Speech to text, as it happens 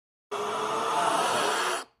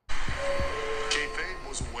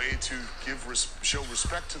to show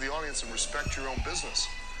respect to the audience and respect your own business.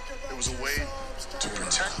 It was a way to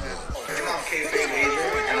protect it. And I'm Kayfabe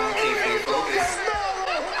Adrian, and I'm Kayfabe Focus.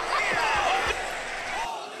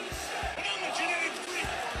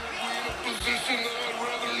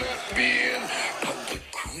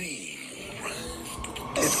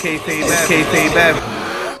 It's Kayfabe Avenue.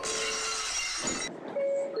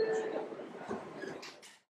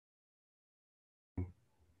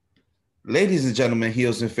 Ladies and gentlemen,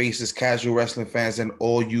 heels and faces, casual wrestling fans, and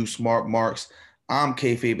all you smart marks, I'm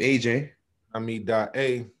Kayfabe AJ. I'm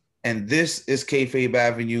E.A. And this is Kayfabe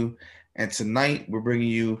Avenue. And tonight we're bringing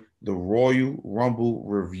you the Royal Rumble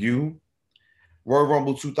review. Royal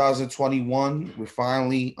Rumble 2021. We're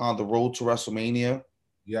finally on the road to WrestleMania.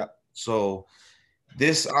 Yeah. So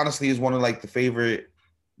this honestly is one of like the favorite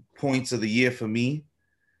points of the year for me.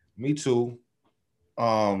 Me too.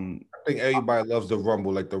 I think everybody loves the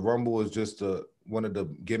Rumble. Like the Rumble is just one of the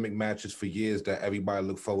gimmick matches for years that everybody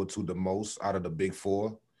look forward to the most out of the big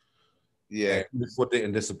four. Yeah, and this one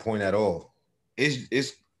didn't disappoint at all.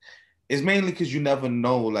 It's mainly because you never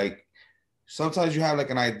know. Like sometimes you have like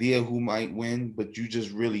an idea who might win, but you just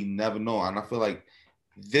really never know. And I feel like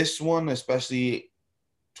this one, especially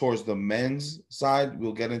towards the men's side,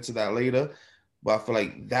 we'll get into that later. But I feel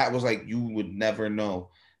like that was like you would never know.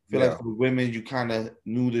 I feel like for the women, you kind of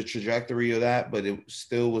knew the trajectory of that, but it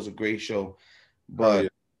still was a great show. But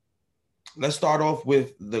let's start off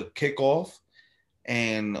with the kickoff.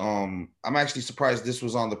 And I'm actually surprised this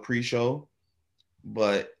was on the pre-show,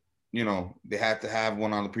 but you know, they had to have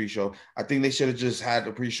one on the pre-show. I think they should have just had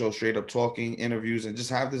the pre-show straight up talking interviews and just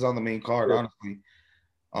have this on the main card, honestly.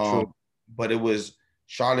 But it was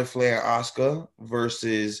Charlotte Flair, Asuka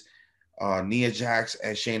versus Nia Jax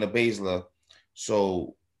and Shayna Baszler.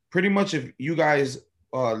 So pretty much if you guys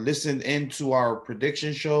listened into our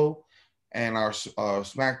prediction show and our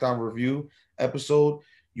SmackDown review episode,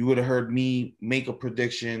 you would have heard me make a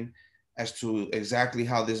prediction as to exactly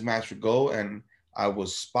how this match would go, and I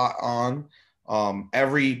was spot on.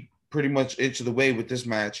 Every pretty much inch of the way with this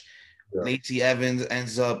match. Lacey Evans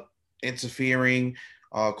ends up interfering,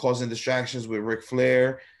 causing distractions with Ric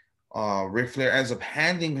Flair. Ric Flair ends up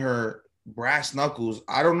handing her brass knuckles.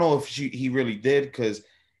 I don't know if he really did, because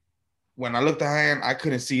when I looked at her hand, I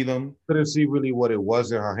couldn't see them. Couldn't see really what it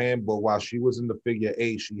was in her hand, but while she was in the figure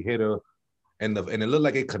eight, she hit her, and it looked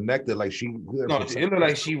like it connected. Like it looked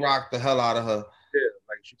like she rocked the hell out of her. Yeah,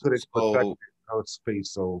 like she couldn't protect her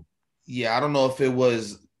space. So yeah, I don't know if it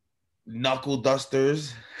was knuckle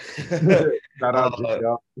dusters, brass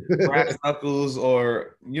knuckles,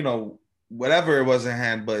 or you know, whatever it was in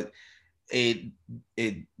hand, but it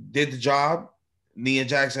did the job. Nia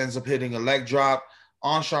Jax ends up hitting a leg drop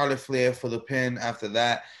on Charlotte Flair for the pin after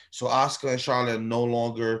that. So Asuka and Charlotte are no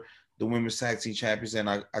longer the women's tag team champions, and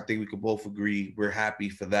I think we could both agree we're happy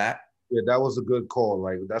for that. Yeah, that was a good call.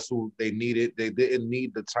 Like that's what they needed. They didn't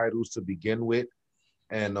need the titles to begin with,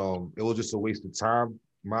 and it was just a waste of time,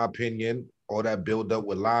 my opinion. All that build up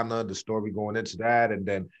with Lana, the story going into that, and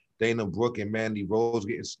then Dana Brooke and Mandy Rose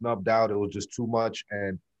getting snubbed out. It was just too much,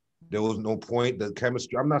 and there was no point. The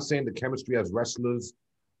chemistry. I'm not saying the chemistry as wrestlers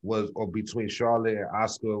or between Charlotte and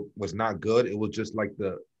Asuka was not good. It was just like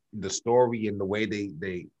the story and the way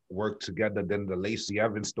they worked together. Then the Lacey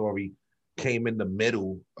Evans story came in the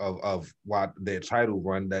middle of what their title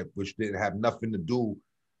run, which didn't have nothing to do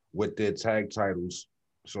with their tag titles.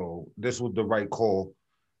 So this was the right call.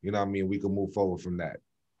 You know what I mean? We can move forward from that.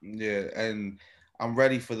 Yeah, and I'm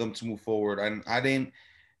ready for them to move forward. And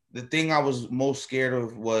the thing I was most scared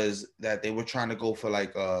of was that they were trying to go for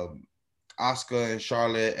like Asuka and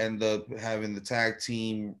Charlotte end up having the tag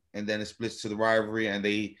team, and then it splits to the rivalry and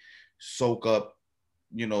they soak up,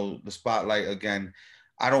 you know, the spotlight again.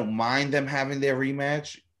 I don't mind them having their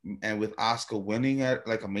rematch and with Asuka winning at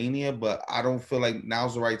like a Mania, but I don't feel like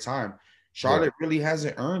now's the right time. Charlotte really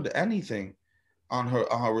hasn't earned anything on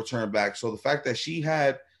her return back. So the fact that she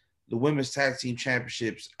had the women's tag team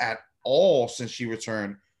championships at all since she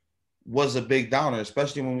returned was a big downer,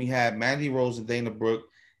 especially when we had Mandy Rose and Dana Brooke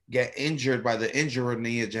get injured by the injurer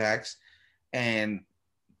Nia Jax. And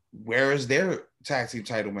where is their tag team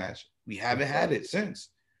title match? We haven't had it since.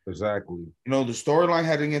 Exactly. You know, the storyline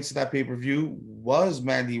heading into that pay-per-view was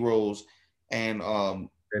Mandy Rose and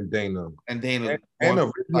Dana. And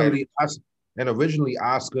originally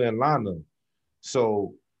Asuka and Lana.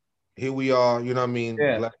 So here we are, you know what I mean?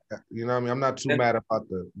 Yeah. You know what I mean? I'm not too mad about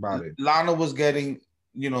it. Lana was getting,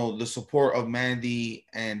 you know, the support of Mandy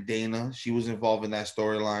and Dana. She was involved in that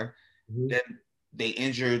storyline. Mm-hmm. Then they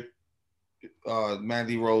injured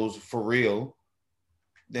Mandy Rose for real.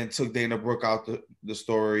 Then took Dana Brooke out the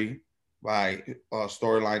story. by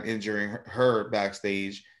storyline injuring her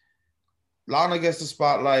backstage. Lana gets the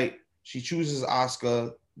spotlight. She chooses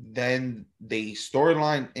Asuka. Then they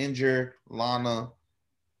storyline injure Lana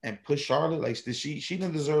and push Charlotte. Like she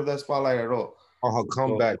didn't deserve that spotlight at all. On her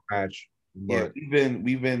comeback match. But yeah,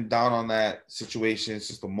 we've been down on that situation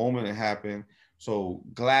since the moment it happened. So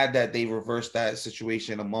glad that they reversed that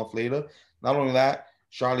situation a month later. Not only that,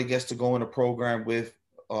 Charlotte gets to go in a program with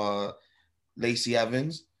Lacey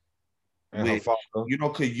Evans, and her which father.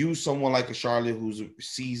 could use someone like a Charlotte who's a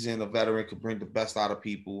seasoned, a veteran, could bring the best out of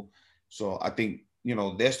people. So I think their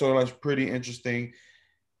storyline's pretty interesting.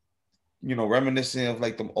 Reminiscent of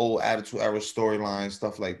like them old Attitude Era storylines,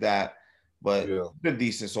 stuff like that. But Yeah. it's been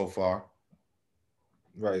decent so far.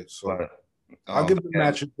 Right. So But, I'll give the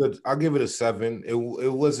match a good. I'll give it a 7. It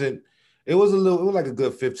wasn't. It was like a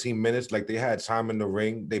good 15 minutes. Like they had time in the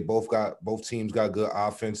ring. Both teams got good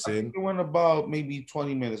offense in. It went about maybe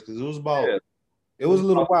 20 minutes because it was about. Yeah. It was a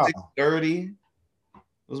little while. 6:30. It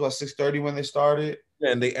was about 6:30 when they started.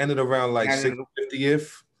 Yeah, and they ended around like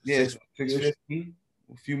 6:50. Yeah, 6:50.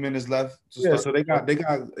 A few minutes left. Yeah, so they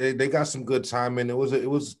got some good time, and it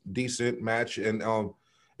was decent match, and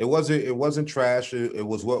it wasn't trash. It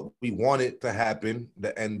was what we wanted to happen,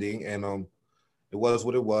 the ending, and it was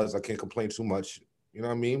what it was. I can't complain too much, you know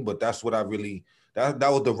what I mean? But that's what that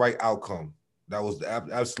was the right outcome. That was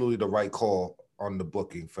absolutely the right call on the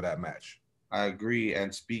booking for that match. I agree.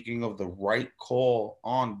 And speaking of the right call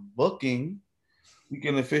on booking, we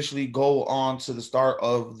can officially go on to the start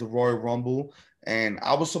of the Royal Rumble. And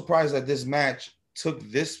I was surprised that this match took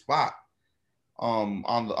this spot on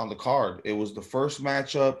the card. It was the first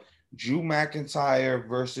matchup, Drew McIntyre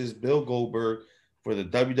versus Bill Goldberg for the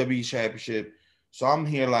WWE Championship. So I'm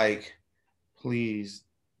here like, please.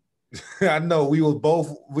 I know we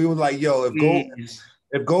were like, yo,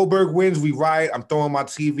 if Goldberg wins, we riot. I'm throwing my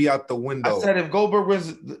TV out the window. I said if Goldberg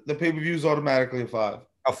wins, the pay-per-view is automatically a 5.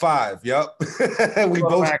 A 5, yep. We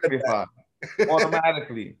both said that.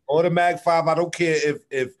 Automatically. Automatic 5. I don't care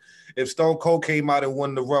if Stone Cold came out and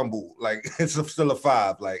won the Rumble. Like, it's still a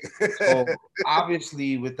 5. Like, so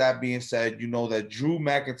obviously, with that being said, that Drew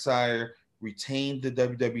McIntyre retained the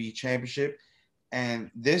WWE Championship.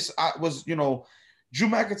 And this was, Drew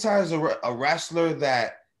McIntyre is a wrestler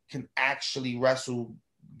that can actually wrestle,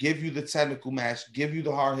 give you the technical match, give you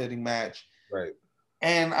the hard-hitting match. Right.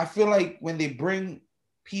 And I feel like when they bring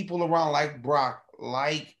people around like Brock,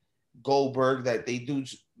 like Goldberg, that they do,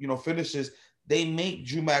 finishes, they make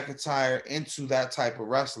Drew McIntyre into that type of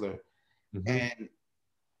wrestler. Mm-hmm. And,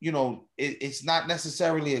 it's not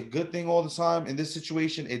necessarily a good thing all the time. In this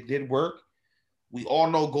situation, it did work. We all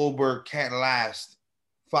know Goldberg can't last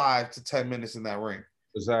 5 to 10 minutes in that ring.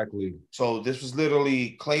 Exactly. So this was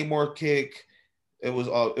literally Claymore kick. It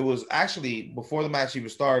was actually before the match even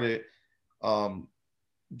started.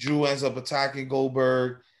 Drew ends up attacking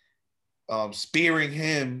Goldberg, spearing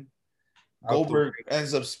him. Goldberg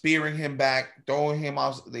ends up spearing him back, throwing him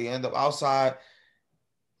out. They end up outside,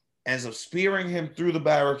 ends up spearing him through the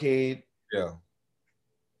barricade. Yeah.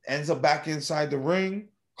 Ends up back inside the ring.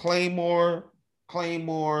 Claymore,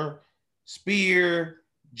 spear,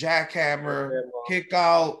 jackhammer, kick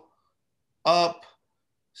out, up,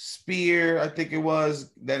 spear, I think it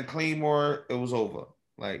was. Then Claymore, it was over.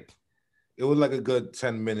 Like, it was like a good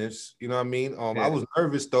 10 minutes. You know what I mean? I was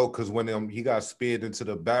nervous though, because when he got speared into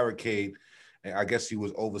the barricade, and I guess he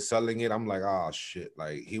was overselling it. I'm like, oh shit!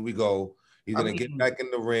 Like, here we go. He's gonna get back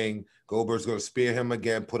in the ring. Goldberg's gonna spear him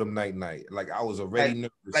again, put him night. Like, I was already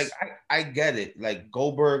nervous. Like, I get it. Like,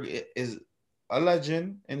 Goldberg is a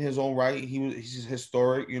legend in his own right. He's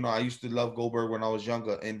historic. I used to love Goldberg when I was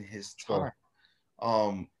younger in his time.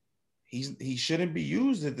 Sure. He shouldn't be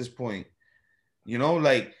used at this point.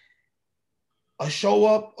 Like a show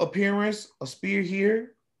up appearance, a spear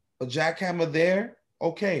here, a jackhammer there.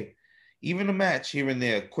 Okay. Even a match here and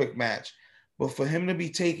there, a quick match. But for him to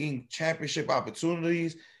be taking championship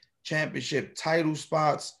opportunities, championship title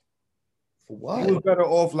spots, for what? He was better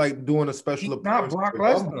off like doing a special appearance. Not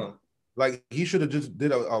Brock Lesnar. Like, he should have just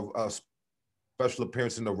did a special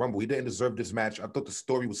appearance in the Rumble. He didn't deserve this match. I thought the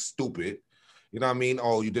story was stupid. You know what I mean?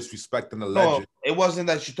 Oh, you disrespecting the legend. No, it wasn't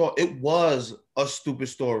that you thought. It was a stupid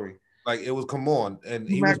story. Like, it was, come on. And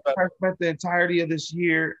he spent the entirety of this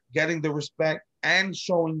year getting the respect and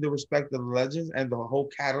showing the respect of the legends. And the whole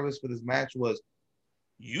catalyst for this match was,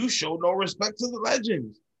 you show no respect to the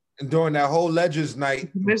legends. And during that whole Legends night,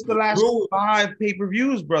 you missed the last 5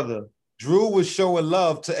 pay-per-views, brother. Drew was showing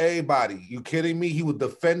love to everybody. You kidding me? He was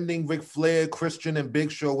defending Ric Flair, Christian, and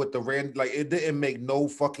Big Show with the Rand. Like, it didn't make no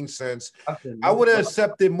fucking sense. I would have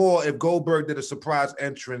accepted more if Goldberg did a surprise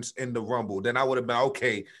entrance in the Rumble. Then I would have been,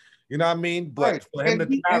 okay, You know what I mean? But Right. for him to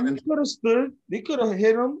And challenge, he could have stood. They could have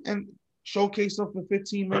hit him and showcased him for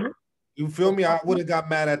 15 minutes. you feel me? I would have got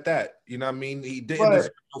mad at that. You know what I mean? He didn't But-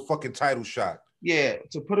 deserve no fucking title shot. Yeah,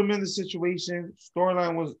 to put him in the situation,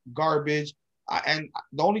 storyline was garbage. And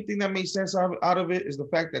the only thing that made sense out of it is the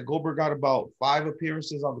fact that Goldberg got about 5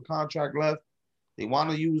 appearances on the contract left. They want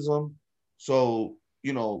to use him. So,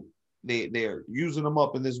 you know, they're using him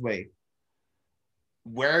up in this way.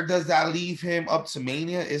 Where does that leave him up to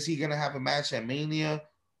Mania? Is he going to have a match at Mania?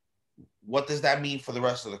 What does that mean for the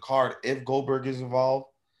rest of the card if Goldberg is involved?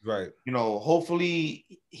 Right. You know, hopefully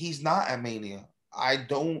he's not at Mania. I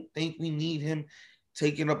don't think we need him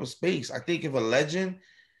taking up a space. I think if a legend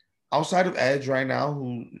outside of Edge right now,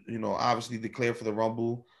 who, you know, obviously declared for the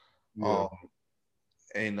Rumble,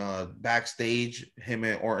 and backstage, him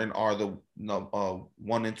and Orton are the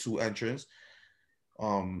 1 and 2 entrants.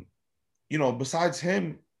 You know, besides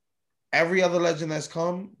him, every other legend that's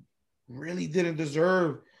come really didn't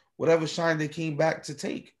deserve whatever shine they came back to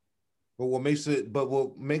take. But what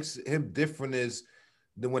makes him different is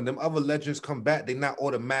that when them other legends come back, they're not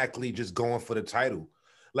automatically just going for the title.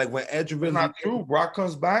 Like when Edge really, not true. Brock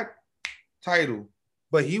comes back, title.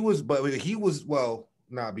 But he was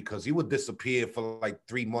because he would disappear for like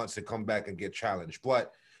 3 months and come back and get challenged.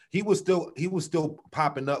 But he was still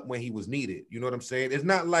popping up when he was needed. You know what I'm saying? It's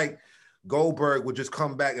not like Goldberg would just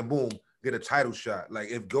come back and boom, get a title shot. Like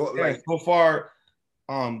so far,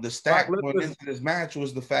 the stat going into this match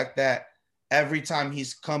was the fact that every time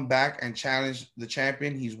he's come back and challenged the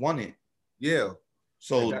champion, he's won it. Yeah.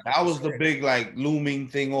 So that was the big like looming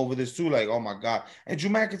thing over this too. Like, oh my God. And Drew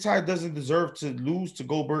McIntyre doesn't deserve to lose to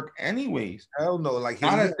Goldberg anyways. Hell no. Like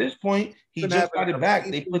not at this point. He just got it back.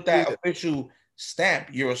 They put that official stamp.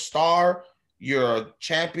 You're a star. You're a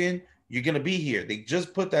champion. You're going to be here. They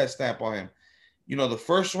just put that stamp on him. You know, the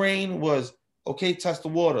first reign was, okay, test the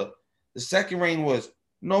water. The second reign was,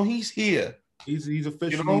 no, he's here. He's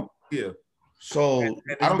officially here. So and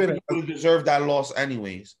I don't think he would deserve that loss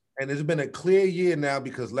anyways. And it's been a clear year now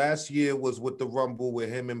because last year was with the Rumble with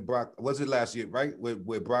him and Brock. Was it last year, right?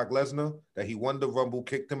 With Brock Lesnar, that he won the Rumble,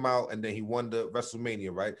 kicked him out, and then he won the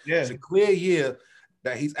WrestleMania, right? Yeah. It's a clear year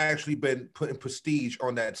that he's actually been putting prestige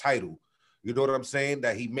on that title. You know what I'm saying?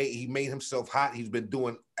 That he made himself hot. He's been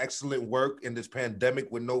doing excellent work in this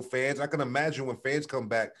pandemic with no fans. I can imagine when fans come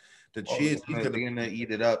back, the cheers. He's gonna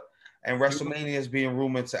eat it up. And WrestleMania is being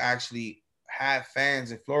rumored to actually have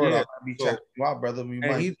fans in Florida. Yeah, I'll be checking you out, brother. We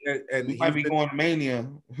might be going to Mania.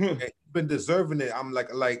 He's been deserving it. I'm like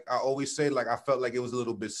I always say, like I felt like it was a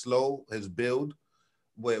little bit slow, his build.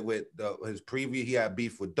 With his preview, he had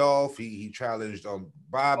beef with Dolph. He challenged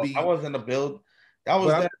Bobby. That wasn't a build. That was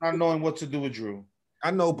them not knowing what to do with Drew.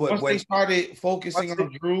 I know, but once they started focusing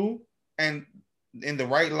on Drew and in the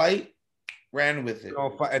right light, ran with it.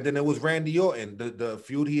 And then it was Randy Orton. The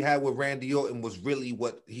feud he had with Randy Orton was really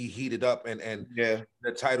what he heated up, and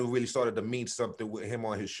the title really started to mean something with him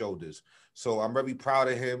on his shoulders. So I'm very proud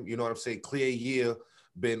of him. You know what I'm saying? Clear year,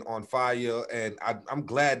 been on fire, and I'm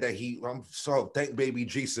glad that thank baby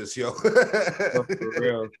Jesus, yo. For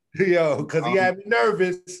real. Yo, because he had me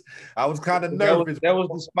nervous. I was kind of nervous. That was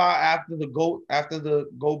the spot after the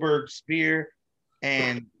Goldberg spear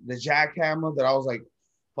and the jackhammer that I was like,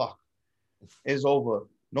 fuck. Is over.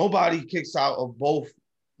 Nobody kicks out of both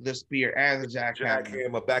the spear and the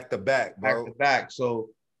jackhammer back to back, bro. Back to back. So,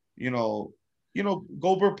 you know,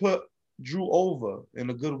 Goldberg put Drew over in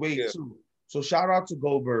a good way too. So shout out to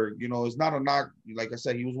Goldberg. You know, it's not a knock. Like I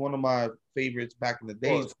said, he was one of my favorites back in the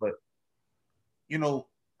days, but you know,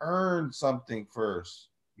 earn something first.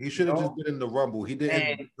 He should have just been in the Rumble. He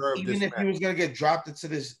didn't deserve even this if he was gonna get dropped into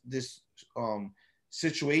this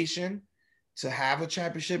situation to have a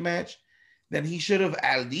championship match, then he should have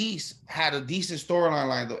at least had a decent storyline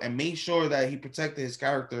lined up and made sure that he protected his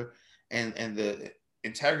character and the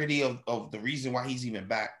integrity of the reason why he's even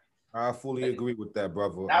back. I fully agree with that,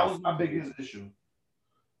 brother. That was my biggest issue.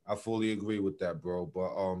 I fully agree with that, bro.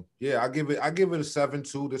 But I give it a 7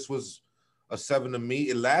 too. This was a 7 to me.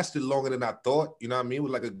 It lasted longer than I thought. You know what I mean? It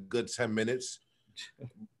was like a good 10 minutes.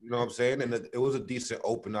 You know what I'm saying? And it was a decent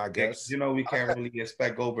opener, I guess. You know, we can't really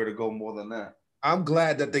expect Goldberg to go more than that. I'm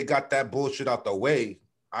glad that they got that bullshit out the way.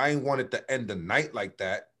 I ain't wanted to end the night like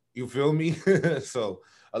that. You feel me? So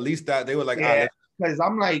at least that they were like, because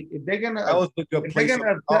I'm like, if they're gonna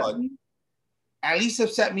upset me, at least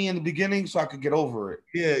upset me in the beginning so I could get over it.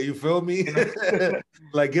 Yeah, you feel me?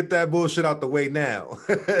 Like get that bullshit out the way now.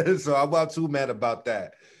 So I'm not too mad about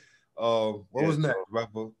that. What was next,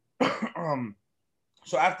 brother?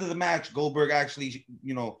 So after the match, Goldberg actually,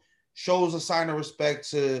 you know, shows a sign of respect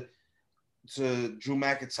to Drew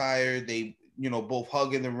McIntyre. They, both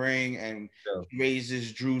hug in the ring and Yeah.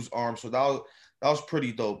 raises Drew's arm. So that was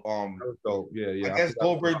pretty dope. That was dope. Yeah. I guess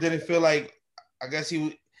Goldberg didn't feel like, I guess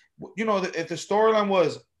he was, if the storyline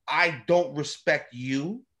was, I don't respect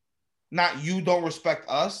you, not you don't respect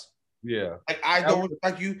us. Yeah. Like, I don't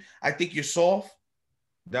respect you. I think you're soft.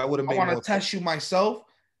 That would have I made want to more test sense. you myself.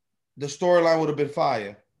 The storyline would have been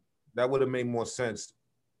fire. That would have made more sense,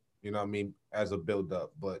 you know what I mean, as a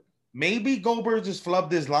build-up. But maybe Goldberg just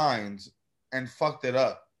flubbed his lines and fucked it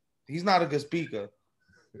up. He's not a good speaker.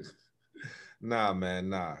 Nah, man,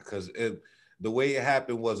 nah. Because the way it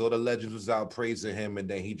happened was all the legends was out praising him, and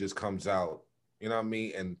then he just comes out, you know what I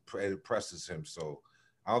mean, and it presses him. So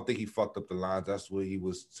I don't think he fucked up the lines. That's what he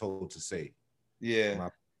was told to say. Yeah.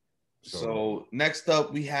 So next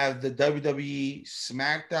up, we have the WWE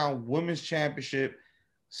SmackDown Women's Championship,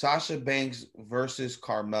 Sasha Banks versus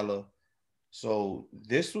Carmella. So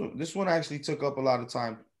this one actually took up a lot of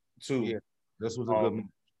time too. Yeah, this was a good.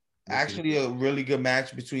 Actually, a really good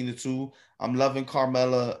match between the two. I'm loving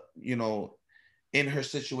Carmella, in her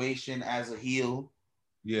situation as a heel.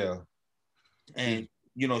 Yeah, and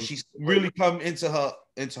she's really come into her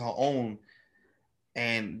own,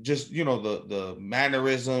 and just the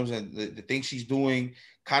mannerisms and the things she's doing,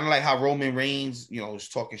 kind of like how Roman Reigns, is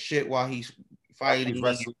talking shit while he's fighting,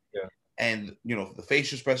 yeah. And the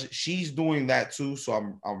facial expression, she's doing that too. So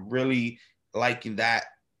I'm really liking that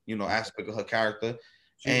aspect of her character.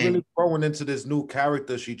 She's really growing into this new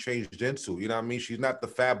character she changed into. You know what I mean? She's not the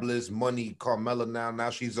fabulous money Carmella now.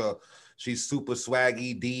 Now she's super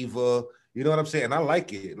swaggy diva. You know what I'm saying? And I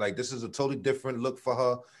like it. Like, this is a totally different look for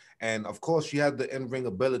her. And of course, she had the in-ring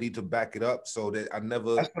ability to back it up. So that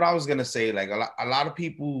that's what I was gonna say. Like, a lot of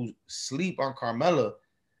people sleep on Carmella.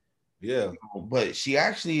 Yeah. But she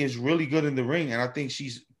actually is really good in the ring. And I think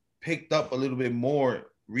she's picked up a little bit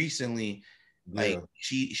more recently. Like,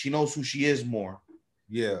 she knows who she is more.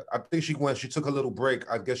 Yeah, I think she took a little break.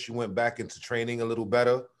 I guess she went back into training a little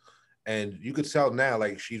better, and you could tell now,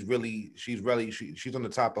 like, she's on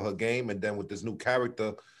the top of her game. And then with this new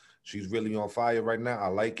character, she's really on fire right now. I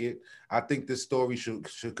like it. I think this story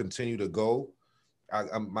should continue to go.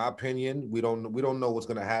 My opinion, we don't know what's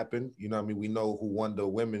gonna happen. You know what I mean? We know who won the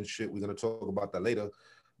women's shit. We're gonna talk about that later,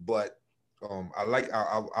 but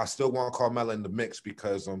I still want Carmella in the mix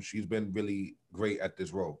because she's been really great at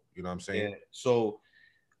this role. You know what I'm saying? Yeah. So.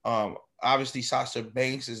 Obviously Sasha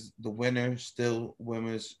Banks is the winner, still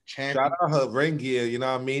women's champion. Shout out her ring gear, you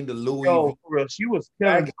know what I mean? The Louis. Yo, for real, she was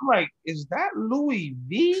killing. I'm like, is that Louis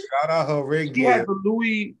V? Shout out her ring gear. She had the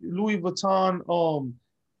Louis Vuitton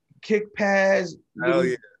kick pads,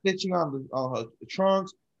 stitching on her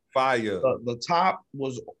trunks. Fire. The top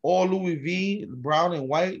was all Louis V, brown and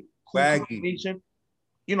white. Baggy.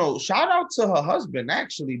 Shout out to her husband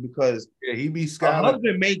actually, because he be her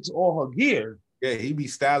husband makes all her gear. Yeah, he be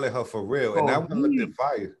styling her for real, and that one looked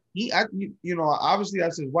fire. Obviously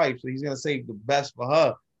that's his wife, so he's gonna save the best for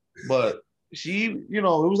her. But she, it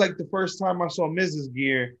was like the first time I saw Mrs.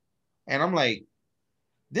 Gear, and I'm like,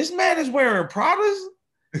 this man is wearing Prada's.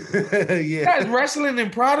 Yeah, guy's wrestling in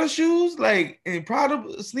Prada shoes, like in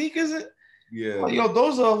Prada sneakers. Yeah, like, yo,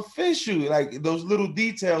 those are official. Like those little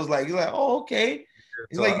details, like you're like, oh, okay.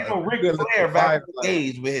 It's like Ric Flair back in the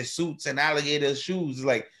days with his suits and alligator shoes,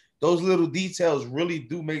 like. Those little details really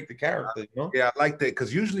do make the character, Yeah, I like that,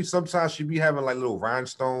 because usually sometimes she be having like little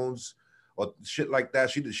rhinestones or shit like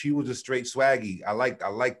that. She was just straight swaggy. I like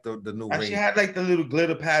the new ring. She had like the little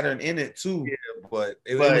glitter pattern in it too. Yeah, but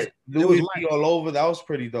it was all over. That was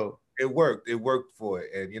pretty dope. It worked for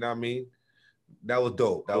it, and you know what I mean. That was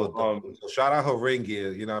dope. That was dope. So shout out her ring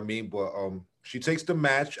gear. You know what I mean. But she takes the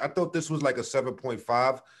match. I thought this was like a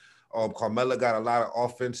 7.5. Carmella got a lot of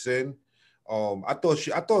offense in. I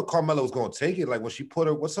thought Carmella was gonna take it. Like when she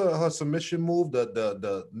put what's her submission move,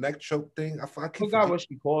 the neck choke thing. I forgot what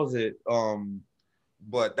she calls it.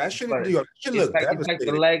 But that shit, look devastating. It's like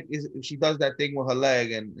the leg is. She does that thing with her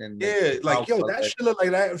leg and yeah, like yo, that shit look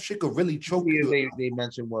like that shit could really choke you. They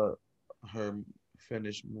mentioned what her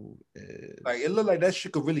finish move is. Like it looked like that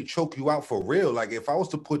shit could really choke you out for real. Like if I was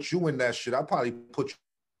to put you in that shit, I'd probably put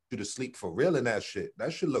you to sleep for real in that shit.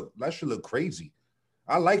 That should look crazy.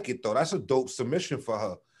 I like it though. That's a dope submission for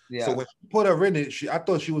her. Yeah. So when she put her in it, I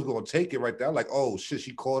thought she was gonna take it right there. Like, oh shit,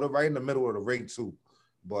 she caught her right in the middle of the ring too.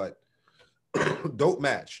 But dope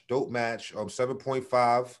match.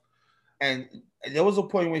 7.5. And there was a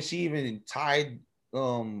point when she even tied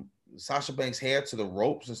Sasha Banks' hair to the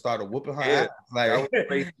ropes and started whooping her ass. Like that was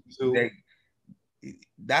crazy too.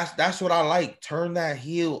 That's what I like. Turn that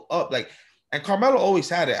heel up. Like, and Carmella always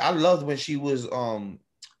had it. I loved when she was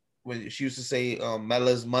when she used to say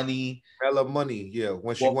Mella's money, Hella money, yeah.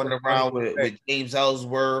 When she walking wanted money, around with James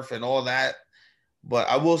Ellsworth and all that. But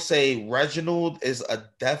I will say Reginald is a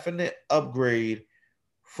definite upgrade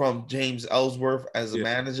from James Ellsworth as a yeah,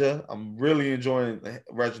 manager. I'm really enjoying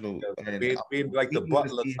Reginald, and being like the I'm waiting to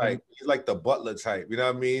butler see him. type. He's like the butler type. You know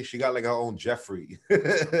what I mean? She got like her own Jeffrey.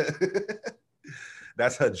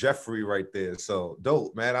 That's her Jeffrey right there. So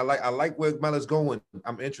dope, man. I like where Mella's going.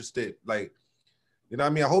 I'm interested. Like, you know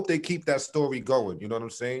what I mean? I hope they keep that story going. You know what I'm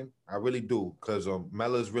saying? I really do. Because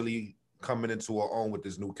Mella's really coming into her own with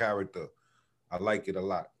this new character. I like it a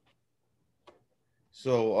lot.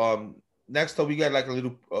 So next up, we got like a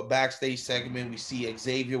little backstage segment. We see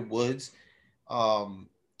Xavier Woods, um,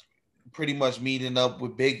 pretty much meeting up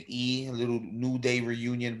with Big E, a little New Day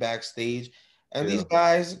reunion backstage, and these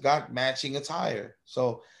guys got matching attire.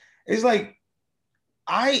 So it's like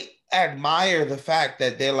I admire the fact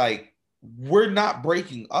that they're like, we're not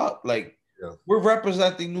breaking up. Like we're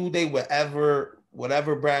representing New Day whatever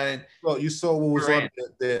brand. Well, you saw what was on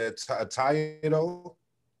the attire though.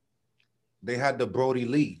 They had the Brody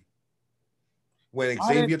Lee. When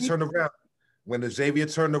Xavier turned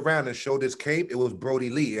around and showed his cape, it was Brody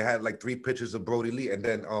Lee. It had like 3 pictures of Brody Lee, and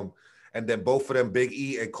then both of them, Big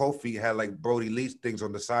E and Kofi, had like Brody Lee things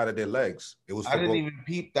on the side of their legs. It was. I didn't even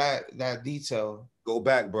peep that detail. Go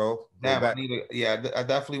back, bro. Damn, I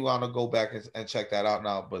definitely want to go back and check that out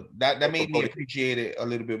now. But that made me appreciate it a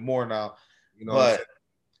little bit more now. You know, but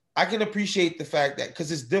I can appreciate the fact that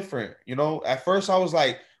because it's different. You know, at first I was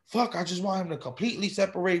like, fuck, I just want him to completely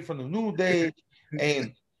separate from the New Day.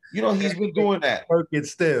 And, you know, he's been doing that. Working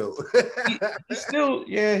still. He's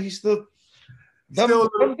still.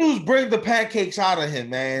 Them dudes bring the pancakes out of him,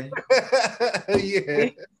 man. Yeah.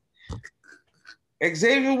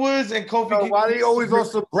 Xavier Woods and Kofi. Bro, why they always on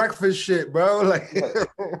some breakfast shit, bro? Like,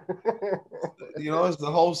 you know, it's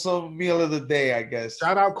the wholesome meal of the day, I guess.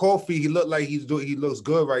 Shout out Kofi. He looks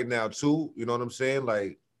good right now too. You know what I'm saying?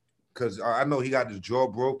 Like, because I know he got his jaw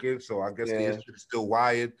broken, so I guess his shit is still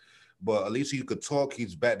wired. But at least he could talk.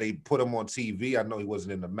 He's back. They put him on TV. I know he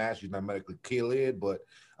wasn't in the match. He's not medically cleared, but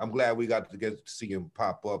I'm glad we got to get to see him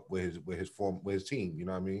pop up with his team. You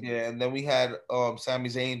know what I mean? Yeah, and then we had Sami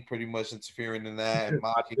Zayn pretty much interfering in that. And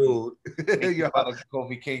mocking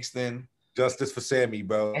Kofi Kingston. Justice for Sammy,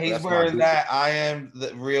 bro. And he's wearing that I am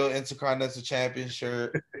the real Intercontinental Champion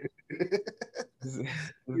shirt.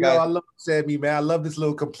 Yo, I love Sammy, man. I love this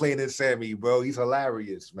little complaining Sammy, bro. He's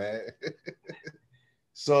hilarious, man.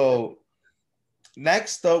 So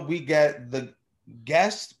next up, we get the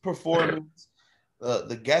guest performance,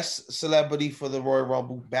 the guest celebrity for the Royal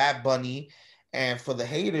Rumble, Bad Bunny. And for the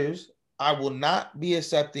haters, I will not be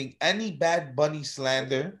accepting any Bad Bunny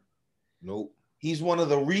slander. Nope. He's one of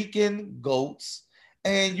the Rican goats,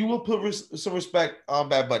 and you will put some respect on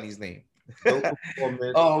Bad Bunny's name.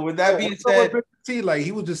 With that being said, like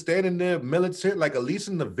he was just standing there militant, like at least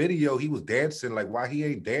in the video he was dancing. Like why he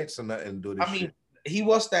ain't dancing and doing this shit? He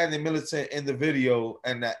was standing militant in the video,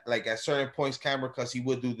 and that like at certain points camera cuts he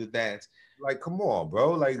would do the dance. Like come on,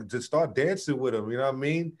 bro, like just start dancing with him. You know what I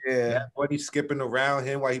mean? Yeah. When he's skipping around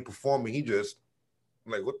him while he performing, he just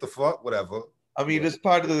like what the fuck, whatever. I mean, it's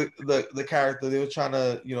part of the character. They were trying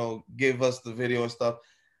to, you know, give us the video and stuff.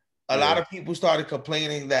 A lot of people started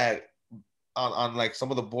complaining that on like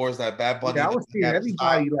some of the boards that Bad Bunny. Yeah, I was seeing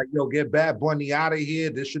everybody like, yo, get Bad Bunny out of here.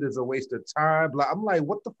 This shit is a waste of time. Like, I'm like,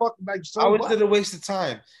 what the fuck? Like, so how is it a waste of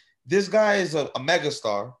time? This guy is a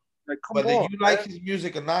megastar. Like, whether you like his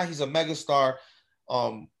music or not, he's a megastar.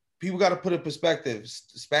 People got to put in perspective.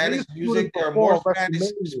 Spanish music, there are more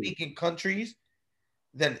Spanish-speaking countries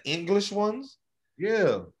than English ones.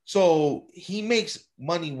 Yeah. So he makes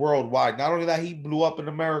money worldwide. Not only that, he blew up in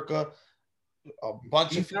America. A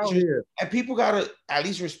bunch of features, and people gotta at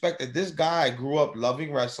least respect that this guy grew up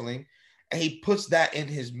loving wrestling, and he puts that in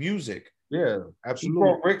his music. Yeah, absolutely. He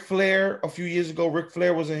brought Ric Flair a few years ago. Ric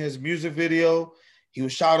Flair was in his music video. He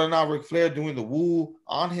was shouting out Ric Flair, doing the woo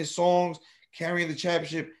on his songs, carrying the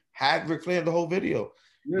championship. Had Ric Flair in the whole video.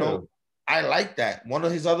 Yeah. You know, I like that. One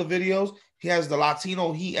of his other videos, he has the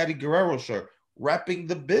Latino Eddie Guerrero shirt, repping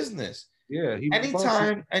the business. Yeah,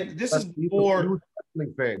 anytime, and this is before.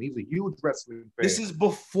 Fan. He's a huge wrestling fan. This is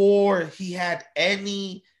before he had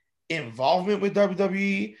any involvement with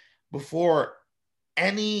WWE, before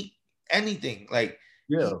anything. Like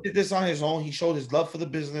he did this on his own. He showed his love for the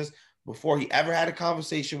business before he ever had a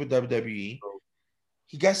conversation with WWE.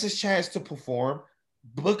 He gets his chance to perform.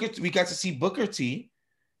 We got to see Booker T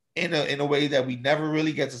in a way that we never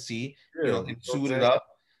really get to see. You know, suited up.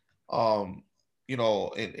 You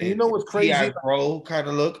know, you know what's crazy? Bro kind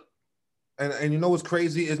of look. And you know what's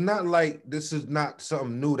crazy? It's not like this is not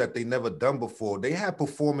something new that they never done before. They had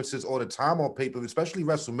performances all the time on paper, especially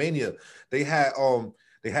WrestleMania. They had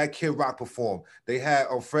Kid Rock perform. They had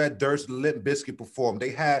Fred Durst, Limp Bizkit perform. They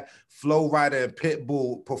had Flo Rida and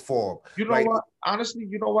Pitbull perform. You know Like, what? Honestly,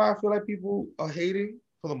 you know why I feel like people are hating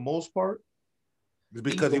for the most part? it's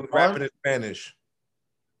because he Either was rapping in Spanish.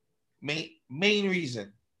 Main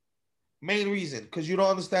reason, because you don't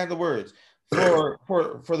understand the words. For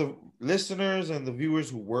the listeners and the viewers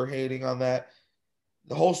who were hating on that,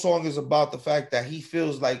 the whole song is about the fact that he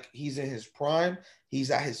feels like he's in his prime, he's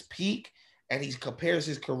at his peak, and he compares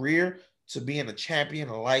his career to being a champion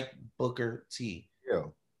like Booker T. Yeah.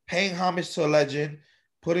 Paying homage to a legend,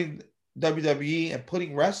 putting WWE and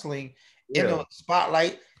putting wrestling in Yeah. a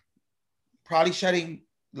spotlight, probably shedding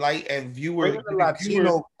light and Bringing the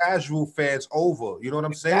Latino casual fans over. You know what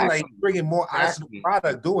I'm saying? Like bringing more eyes to the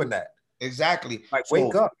product doing that. Exactly. Like,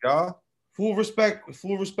 wake up, y'all. Full respect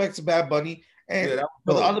to Bad Bunny. And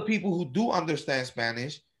for the other people who do understand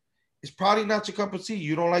Spanish, it's probably not your cup of tea.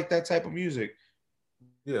 You don't like that type of music.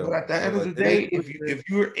 Yeah. But at the end of the day, if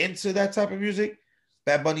you're into that type of music,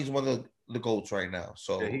 Bad Bunny's one of the GOATs right now.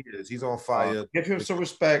 So yeah, he is. He's on fire. Give him some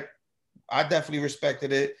respect. I definitely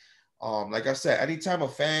respected it. Like I said, anytime a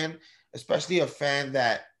fan, especially a fan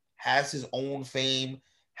that has his own fame,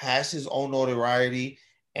 has his own notoriety,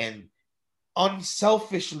 and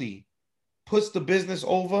unselfishly puts the business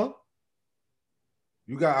over,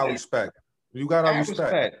 you got our respect. You got our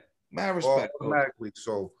respect. Mad respect. Automatically.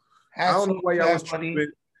 So I don't know why y'all was tripping.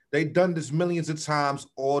 They done this millions of times.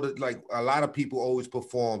 Like a lot of people always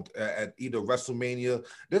performed at either WrestleMania.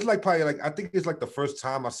 There's like probably like I think it's like the first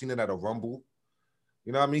time I've seen it at a Rumble.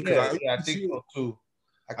 You know what I mean? Yeah, I think so too.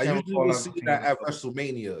 I usually see that at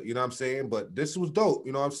WrestleMania. You know what I'm saying? But this was dope.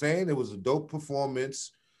 You know what I'm saying? It was a dope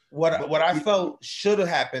performance. What I felt should have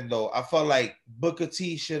happened though, I felt like Booker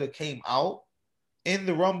T should have came out in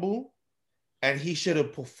the Rumble, and he should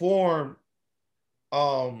have performed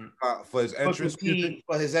for his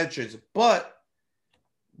entrance. But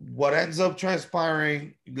what ends up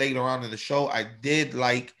transpiring later on in the show, I did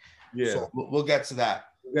like. Yeah, so we'll get to that.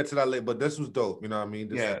 We'll get to that later. But this was dope. You know what I mean?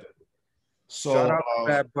 So shout out to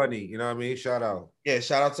Bad Bunny. You know what I mean? Shout out. Yeah,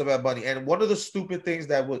 shout out to Bad Bunny. And one of the stupid things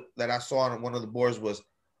that I saw on one of the boards was,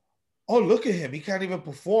 oh, look at him. He can't even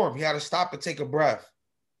perform. He had to stop and take a breath.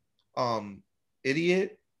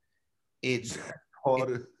 Idiot. It's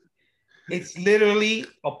literally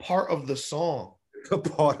a part of the song. It's a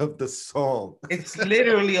part of the song. It's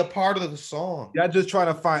literally a part of the song. Y'all just trying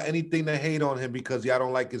to find anything to hate on him because y'all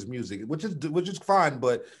don't like his music, which is fine,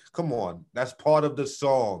 but come on. That's part of the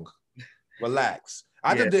song. Relax.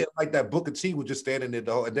 I just didn't like that Booker T was just standing there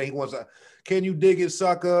though, and then he wants to, can you dig it,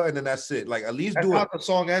 sucker? And then that's it. Like at least that's do how it. The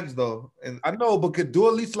song ends though. And I know, but could do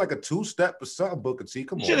at least like a 2-step or something. Booker T,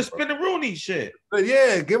 come on. You should have spin a Rooney shit. But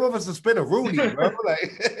yeah, give us a spin a Rooney, bro.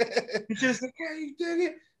 Like you just like, can you dig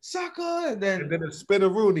it, sucker? And then a spin a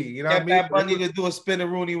Rooney. You know what I mean? Bad Bunny to do a spin a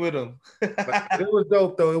Rooney with him. It was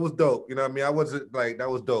dope though. It was dope. You know what I mean? I wasn't like that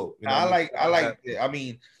was dope. You know I like it. I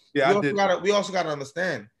mean, yeah, we also gotta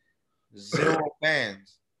understand. Zero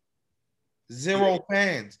fans.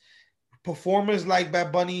 Performers like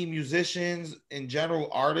Bad Bunny, musicians in general,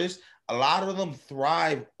 artists, a lot of them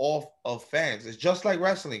thrive off of fans. It's just like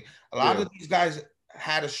wrestling. A lot of these guys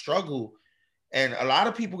had a struggle, and a lot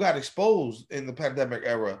of people got exposed in the pandemic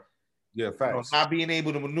era. Yeah, facts. Not being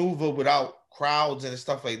able to maneuver without crowds and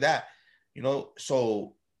stuff like that. You know,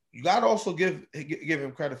 so you got to also give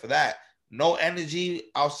him credit for that. No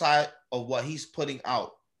energy outside of what he's putting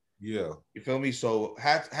out. Yeah, you feel me? So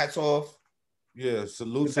hats off. Yeah,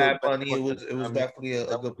 salute to Bad Bunny. It was definitely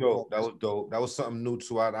a good dope. That was dope. That was something new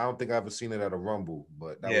to I don't think I ever seen it at a Rumble,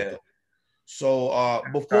 but that was dope. So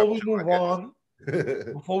before we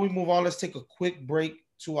move on, let's take a quick break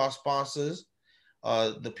to our sponsors.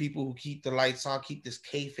 The people who keep the lights on, keep this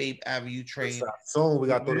kayfabe Avenue train. Song we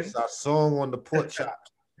got to throw this song on the pork chop.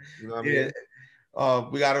 You know what I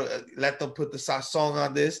mean? We gotta let them put the song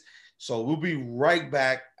on this. So we'll be right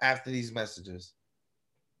back after these messages.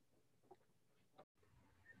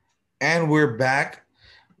 And we're back.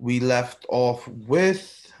 We left off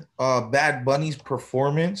with Bad Bunny's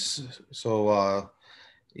performance. So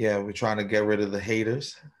we're trying to get rid of the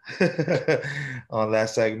haters on that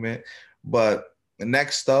segment. But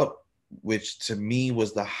next up, which to me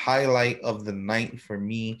was the highlight of the night for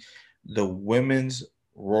me, the Women's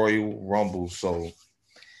Royal Rumble. So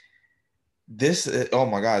this, oh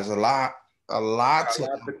my God, a lot to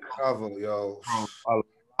cover, yo. A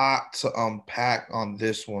lot to unpack on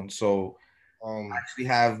this one. So actually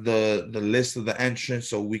have the list of the entrants,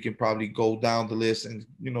 so we can probably go down the list and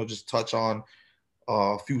just touch on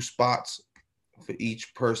a few spots for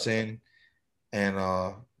each person, and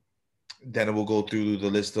then we'll go through the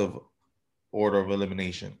list of order of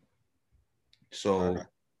elimination. So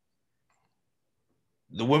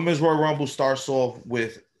the Women's Royal Rumble starts off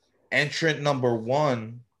with entrant number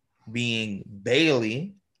 1 being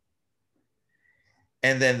Bayley,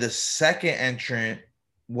 and then the second entrant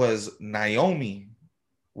was Naomi,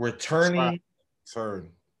 returning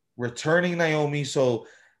Naomi. So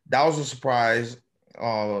that was a surprise.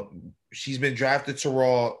 She's been drafted to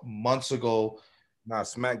Raw months ago. Nah,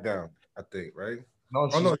 SmackDown, I think, right? No,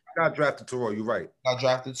 she got drafted to Raw. You're right. Got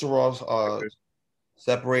drafted to Raw,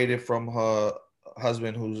 separated from her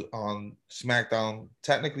husband, who's on SmackDown.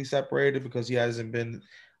 Technically separated because he hasn't been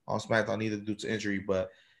on SmackDown either due to injury. But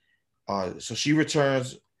so she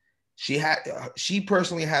returns. She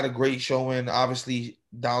personally had a great showing. Obviously,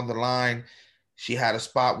 down the line, she had a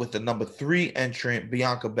spot with the number 3 entrant,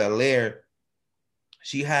 Bianca Belair.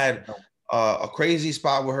 She had a crazy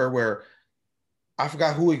spot with her where I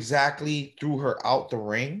forgot who exactly threw her out the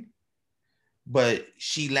ring, but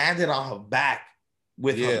she landed on her back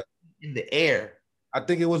with her in the air. I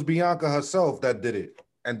think it was Bianca herself that did it.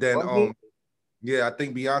 And then, I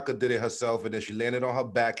think Bianca did it herself, and then she landed on her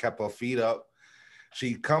back, kept her feet up.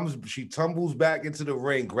 She tumbles back into the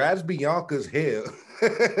ring, grabs Bianca's hair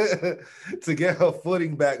to get her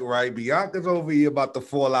footing back right. Bianca's over here about to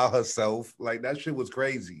fall out herself. Like, that shit was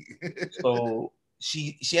crazy. So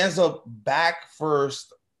she ends up back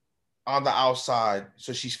first on the outside.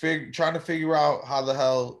 So she's trying to figure out how the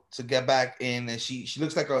hell to get back in, and she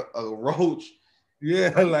looks like a roach.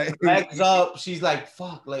 Yeah, like legs up. She's like,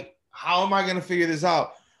 fuck, like, how am I gonna figure this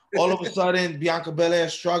out? All of a sudden, Bianca Belair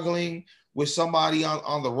struggling with somebody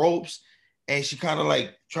on the ropes, and she kind of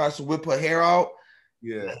like tries to whip her hair out.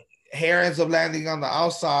 Yeah. Hair ends up landing on the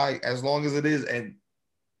outside as long as it is, and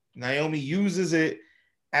Naomi uses it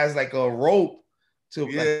as like a rope to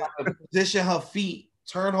like, position her feet,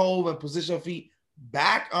 turn over and position her feet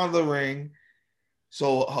back on the ring.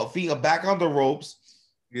 So her feet are back on the ropes.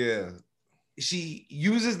 Yeah. She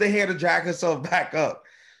uses the hair to drag herself back up.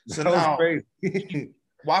 So that now, crazy.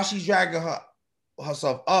 while she's dragging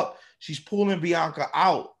herself up, she's pulling Bianca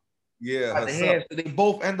out. Yeah, the hair. So they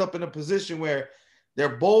both end up in a position where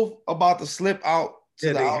they're both about to slip out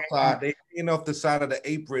to the outside. They hang off the side of the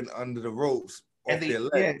apron under the ropes. And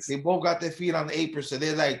they both got their feet on the apron. So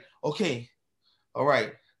they're like, okay, all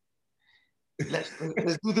right, let's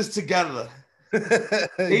do this together.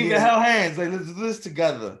 They even held hands. Like, let's do this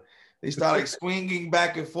together. They start like swinging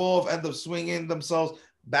back and forth, end up swinging themselves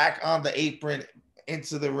back on the apron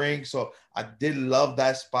into the ring. So I did love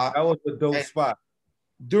that spot. That was a dope spot.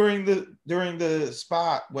 During the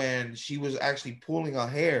spot when she was actually pulling her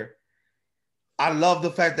hair, I love the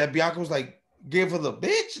fact that Bianca was like, give her the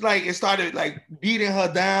bitch. Like, it started like beating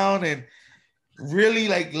her down and really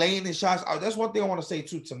like laying in shots. That's one thing I want to say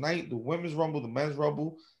too. Tonight, the Women's Rumble, the Men's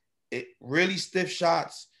Rumble, it really stiff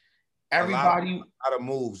shots. Everybody, a lot of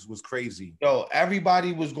moves was crazy. Yo,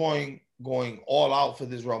 everybody was going all out for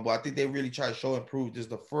this Rumble. I think they really tried to show and prove this is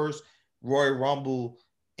the first Royal Rumble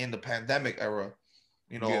in the pandemic era.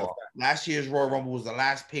 Last year's Royal Rumble was the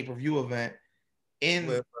last pay-per-view event with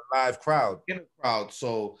a live crowd. In a crowd.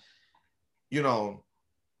 So, they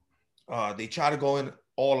try to go in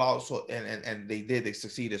all out. So and they did. They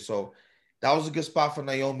succeeded. So that was a good spot for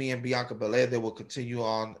Naomi and Bianca Belair. They will continue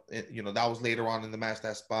on. That was later on in the match,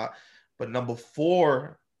 that spot. But number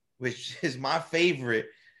 4, which is my favorite,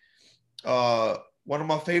 one of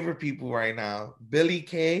my favorite people right now, Billie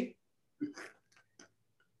Kay.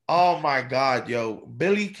 Oh my God, yo.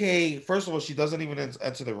 Billie Kay, first of all, she doesn't even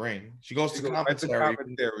enter the ring. She goes to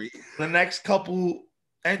commentary. The next couple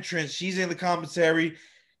entrants, she's in the commentary,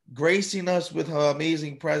 gracing us with her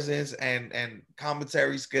amazing presence and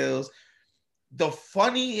commentary skills. The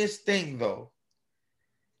funniest thing, though,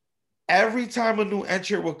 every time a new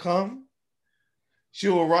entrant will come, she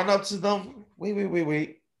will run up to them. Wait.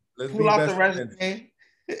 Pull out the resume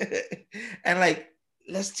and like,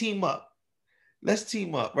 let's team up.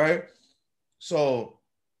 Right? So,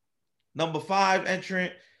 number 5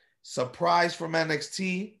 entrant, surprise from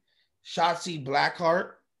NXT, Shotzi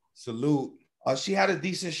Blackheart. Salute. She had a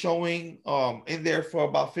decent showing in there for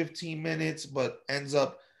about 15 minutes, but ends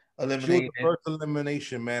up eliminated. She was the first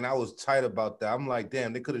elimination, man. I was tight about that. I'm like,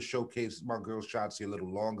 damn, they could have showcased my girl Shotzi a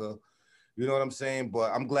little longer. You know what I'm saying?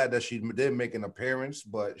 But I'm glad that she did make an appearance,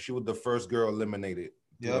 but she was the first girl eliminated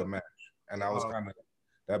to the match. And I was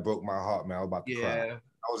that broke my heart, man. I was about to cry.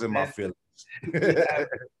 I was in my feelings.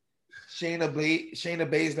 Shayna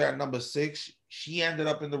Baszler at number 6. She ended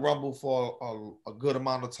up in the Rumble for a good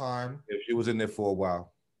amount of time. Yeah, she was in there for a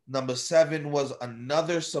while. Number 7 was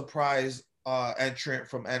another surprise entrant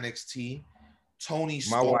from NXT, Tony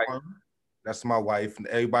Storm. My wife. That's my wife.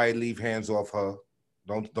 Everybody leave hands off her.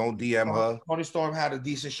 Don't DM her. Tony Storm had a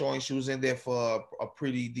decent showing. She was in there for a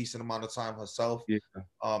pretty decent amount of time herself. Yeah.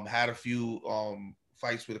 Had a few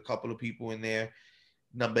fights with a couple of people in there.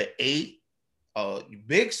 Number 8,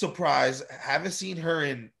 big surprise. Haven't seen her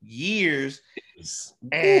in years.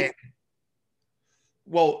 And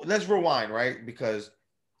well, let's rewind, right? Because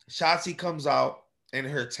Shotzi comes out in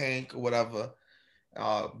her tank or whatever.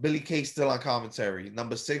 Billie Kay still on commentary.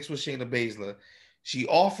 Number 6 was Shayna Baszler. She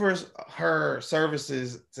offers her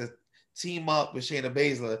services to team up with Shayna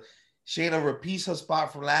Baszler. Shayna repeats her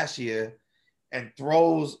spot from last year and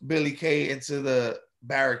throws Billie Kay into the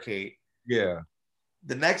barricade. Yeah.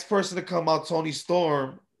 The next person to come out, Tony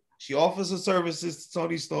Storm. She offers her services to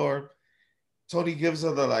Tony Storm. Tony gives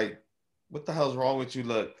her the like, what the hell's wrong with you?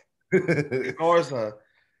 Look, ignores her.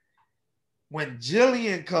 When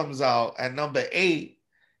Jillian comes out at number 8,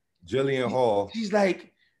 Jillian Hall. She's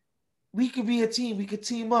like, we could be a team. We could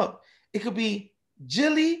team up. It could be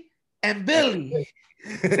Jilly and Billy.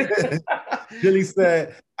 Jilly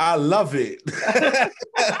said, I love it. Like,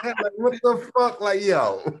 what the fuck? Like,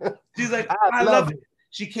 yo. She's like, I love it.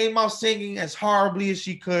 She came out singing as horribly as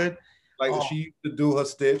she could. Like she used to do her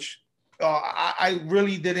stitch. I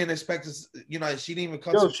really didn't expect this. You know, she didn't even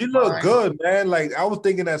come. Yo, she looked good, man. Like I was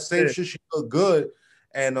thinking that same shit. She looked good,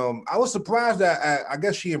 and I was surprised that I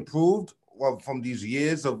guess she improved from these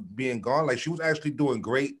years of being gone. Like she was actually doing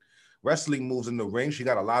great wrestling moves in the ring. She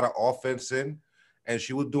got a lot of offense in, and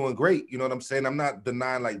she was doing great. You know what I'm saying? I'm not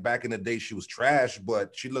denying like back in the day she was trash,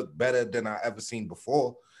 but she looked better than I ever seen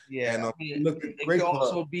before. Yeah, and it could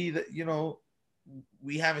also be that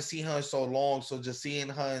we haven't seen her in so long, so just seeing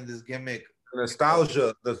her in this gimmick, the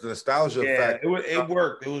nostalgia effect. It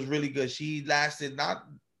worked. It was really good. She lasted not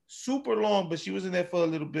super long, but she was in there for a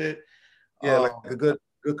little bit. Yeah, like a good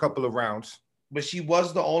couple of rounds. But she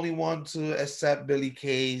was the only one to accept Billie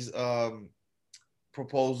Kay's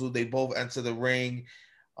proposal. They both enter the ring,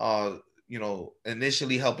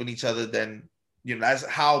 initially helping each other. Then, that's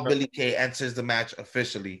how Billie Kay enters the match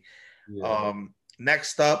officially. Yeah.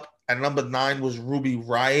 Next up at number 9 was Ruby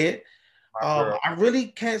Riott. I really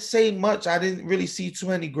can't say much. I didn't really see too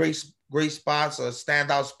many great spots or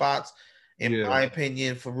standout spots, in my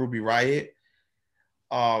opinion, for Ruby Riott.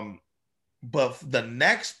 But the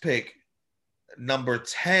next pick, number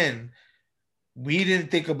 10, we didn't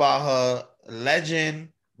think about her. Legend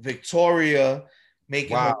Victoria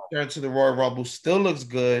making her return to the Royal Rumble. Still looks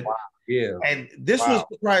good. Wow. Yeah. And this was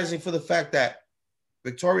surprising for the fact that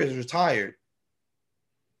Victoria is retired.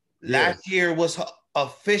 Last year was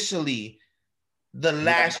officially the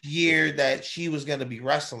last year that she was going to be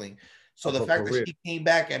wrestling. So the fact that she came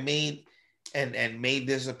back and made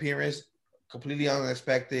this appearance completely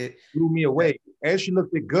unexpected blew me away. And she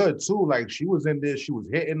looked good too. Like she was in there, she was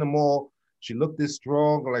hitting them all. She looked this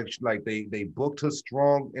strong. Like they booked her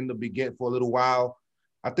strong in the beginning for a little while.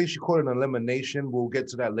 I think she caught an elimination. We'll get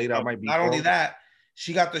to that later. I might be not wrong. Only that,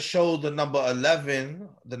 she got to show the number 11,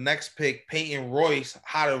 the next pick, Peyton Royce,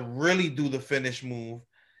 how to really do the finish move.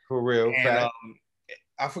 For real. And,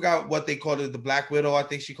 I forgot what they called it, the Black Widow, I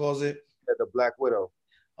think she calls it. Yeah, the Black Widow.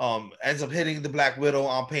 Ends up hitting the Black Widow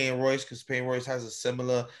on Peyton Royce because Peyton Royce has a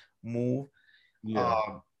similar move. Yeah.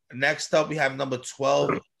 Next up, we have number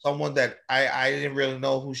 12, someone that I didn't really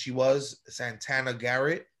know who she was, Santana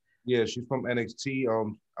Garrett. Yeah, she's from NXT.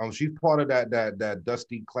 She's part of that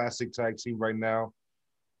Dusty Classic tag team right now.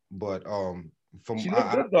 But she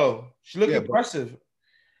looked good though. She looked impressive.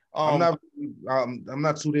 I'm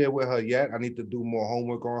not too there with her yet. I need to do more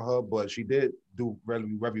homework on her, but she did do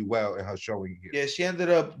really, very well in her showing here. Yeah, she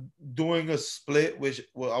ended up doing a split, which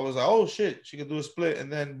I was like, oh shit, she could do a split,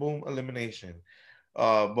 and then boom, elimination.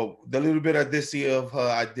 But the little bit I did see of her,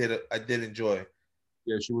 I did enjoy.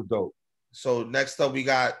 Yeah, she was dope. So next up, we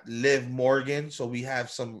got Liv Morgan. So we have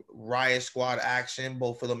some Riot Squad action,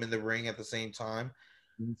 both of them in the ring at the same time.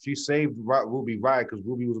 She saved Ruby Riott because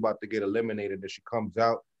Ruby was about to get eliminated. And she comes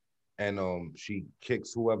out and she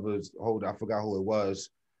kicks whoever's hold. I forgot who it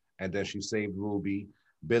was, and then she saved Ruby.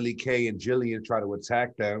 Billie Kay and Jillian try to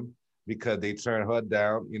attack them because they turn her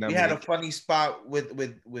down. You know, we had a funny spot with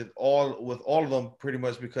all of them pretty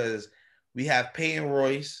much because we have Peyton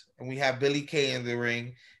Royce and we have Billie Kay in the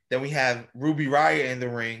ring. Then we have Ruby Riott in the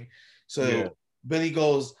ring. So Billy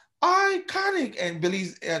goes, iconic. And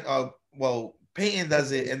Billy's, Peyton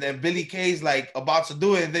does it. And then Billie Kay's like about to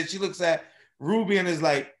do it. And then she looks at Ruby and is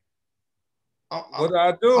like, What do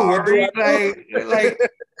I do? What do I do? Like,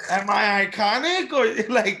 am I iconic or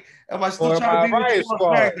like, am I still Or am trying I to be with Riot you on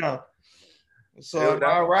Squad? SmackDown? So Yeah, am I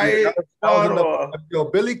yeah, right? that was enough. Yo,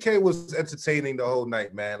 Billy Kay was entertaining the whole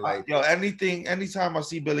night, man. Like, anytime I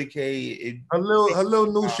see Billy Kay, her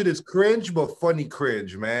little new shit is cringe, but funny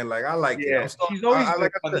cringe, man. Like, I like it. She's always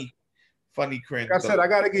like funny cringe. Like I said, I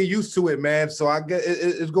gotta get used to it, man. So I get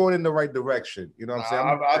it's going in the right direction. You know what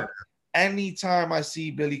I'm saying? Anytime I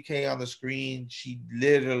see Billy Kay on the screen, she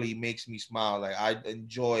literally makes me smile. Like I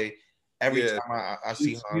enjoy every time I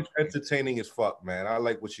see her. She's entertaining as fuck, man. I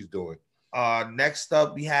like what she's doing. Next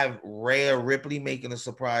up, we have Rhea Ripley making a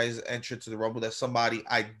surprise entrance to the Rumble. That's somebody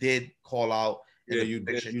I did call out in the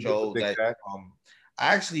prediction show. That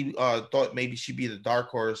I actually thought maybe she'd be the dark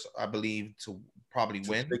horse, I believe, to probably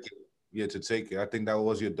win. To take it. I think that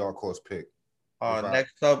was your dark horse pick.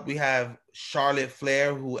 Next up, we have Charlotte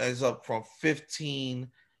Flair, who ends up from 15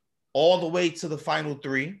 all the way to the final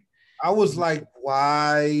 3. I was like,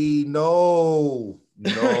 why? No.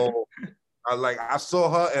 I saw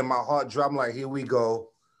her and my heart dropped. I'm like, here we go.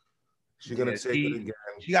 She's gonna take it again.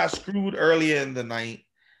 She got screwed earlier in the night,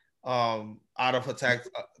 out of her tag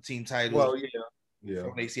team title. Well, yeah.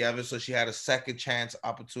 From Lacey Evans, so she had a second chance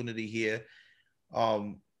opportunity here.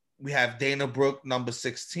 We have Dana Brooke, number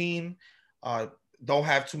 16. Don't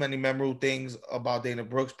have too many memorable things about Dana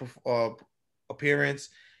Brooke's appearance.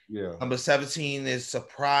 Yeah. Number 17 is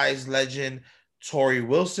surprise legend Tori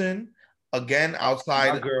Wilson. Again,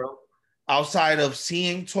 outside of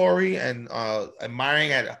seeing Tori and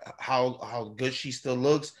admiring at how good she still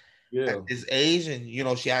looks at this age,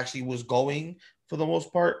 and she actually was going for the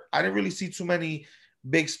most part. I didn't really see too many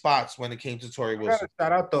big spots when it came to Tori Wilson.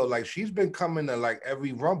 Shout out though, like she's been coming to like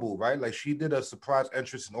every Rumble, right? Like she did a surprise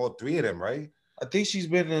entrance in all 3 of them, right? I think she's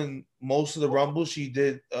been in most of the Rumbles. She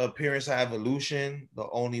did appearance at Evolution, the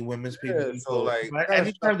only women's people. So like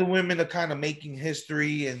anytime the women are kind of making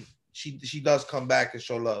history, and she does come back and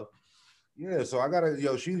show love. Yeah, so I gotta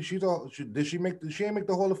did she ain't make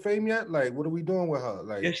the Hall of Fame yet? Like, what are we doing with her?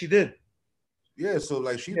 Like, yeah, she did. Yeah, so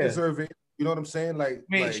like she deserving. You know what I'm saying? Like,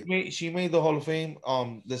 she made the Hall of Fame.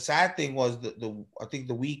 The sad thing was I think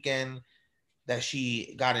the weekend that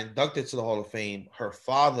she got inducted to the Hall of Fame, her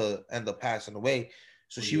father ended up passing away.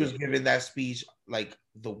 So she was giving that speech like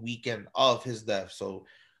the weekend of his death. So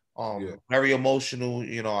very emotional.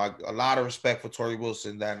 A lot of respect for Tori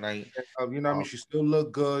Wilson that night. I mean, she still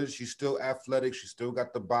looked good. She's still athletic. She still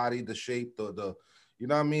got the body, the shape, the you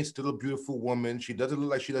know what I mean? Still a beautiful woman. She doesn't look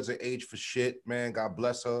like she doesn't age for shit, man. God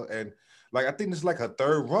bless her. And like, I think this is like her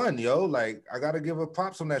 3rd run, yo. Like, I gotta give her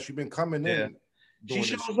props on that. She's been coming in. She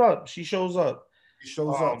shows up. She shows up.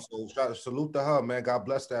 So salute to her, man. God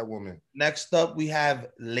bless that woman. Next up, we have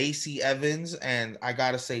Lacey Evans, and I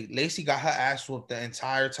gotta say, Lacey got her ass whooped the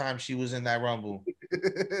entire time she was in that Rumble.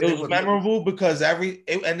 It was memorable because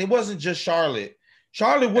it wasn't just Charlotte.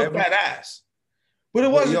 Charlotte whooped that ass, but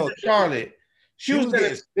it wasn't just Charlotte. She was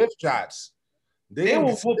getting stiff shots. They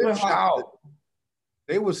were whooping her out.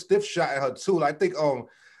 They were stiff shotting her too. I think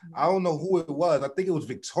I don't know who it was. I think it was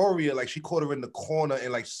Victoria. Like she caught her in the corner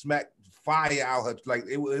and like smacked fire out her. Like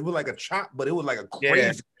it was like a chop, but it was like a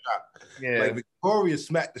crazy chop. Yeah. Like Victoria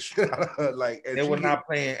smacked the shit out of her. Like they were not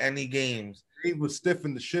playing any games. They was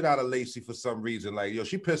stiffing the shit out of Lacey for some reason. Like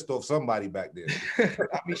she pissed off somebody back there.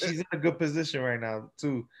 I mean, she's in a good position right now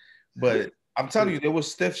too. But I'm telling you, there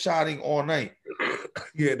was stiff shotting all night.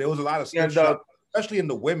 Yeah, there was a lot of stiff shotting, especially in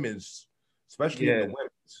the women's.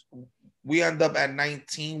 We end up at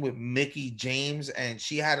 19 with Mickie James, and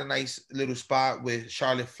she had a nice little spot with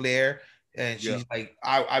Charlotte Flair, and she's like,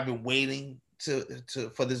 I've been waiting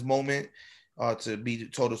for this moment to be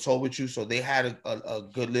toe to toe with you. So they had a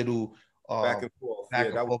good little back and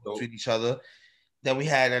forth between each other. Then we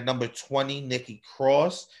had at number 20 Nikki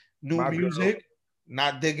Cross, music,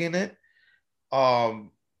 not digging it,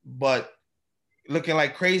 but looking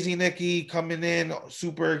like crazy Nikki coming in,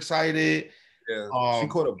 super excited. Yeah, she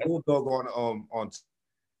caught a bulldog on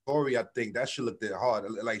Tori. I think that shit looked hard.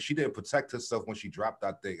 Like she didn't protect herself when she dropped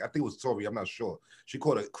that thing. I think it was Tori. I'm not sure. She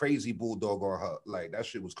caught a crazy bulldog on her. Like that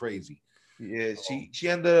shit was crazy. Yeah, she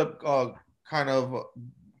ended up kind of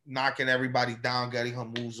knocking everybody down, getting her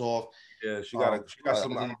moves off. Yeah, she got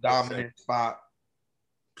some dominant spot.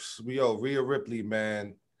 Yo, Rhea Ripley,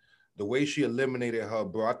 man. The way she eliminated her,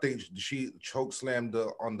 bro. I think she choke slammed her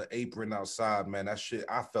on the apron outside, man. That shit,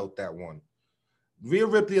 I felt that one. Rhea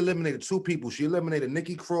Ripley eliminated 2 people. She eliminated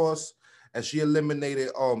Nikki Cross and she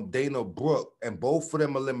eliminated Dana Brooke. And both of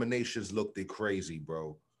them eliminations looked crazy,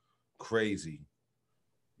 bro. Crazy.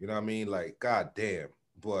 You know what I mean? Like, goddamn.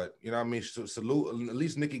 But you know what I mean. Salute. At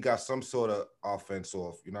least Nikki got some sort of offense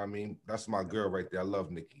off. You know what I mean. That's my girl right there. I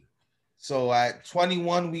love Nikki. So at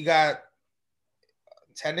 21, we got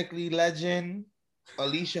technically legend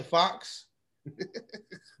Alicia Fox.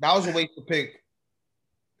 That was a waste to pick.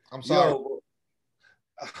 I'm sorry. Yo,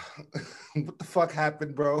 what the fuck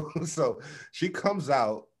happened, bro? So she comes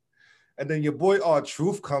out, and then your boy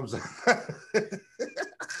R-Truth comes out.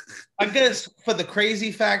 I guess for the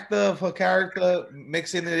crazy factor of her character,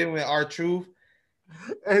 mixing it in with R-Truth.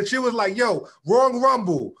 And she was like, yo, wrong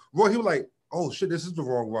Rumble. He was like, oh shit, this is the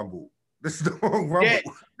wrong Rumble. This is the wrong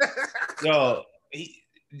Rumble. Yeah. Yo,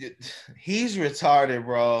 he's retarded,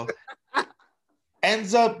 bro.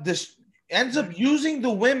 ends up using the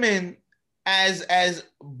women as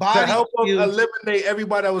body to help them shields. eliminate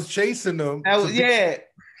everybody that was chasing them. Yeah.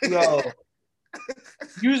 Yo.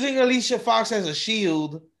 Using Alicia Fox as a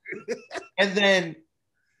shield. And then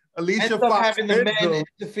Alicia ends up Fox having the man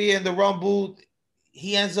interfere in the Rumble.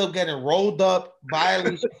 He ends up getting rolled up by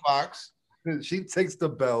Alicia Fox. She takes the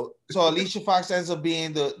belt. So Alicia Fox ends up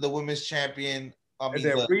being the women's champion. And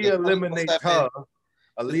then re-eliminate her.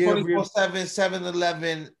 24/7,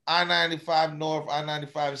 7-Eleven, I-95 North,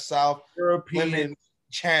 I-95 South, European women's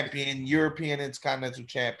champion, European Intercontinental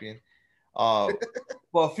champion. For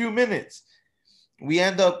a few minutes. We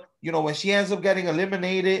end up, when she ends up getting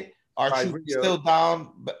eliminated, R-Truth is still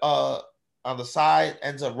down on the side,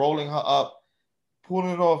 ends up rolling her up,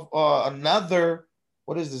 pulling off another,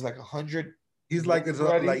 what is this, like 100? He's like,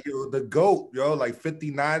 the GOAT, like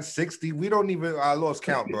 59, 60. We don't even, I lost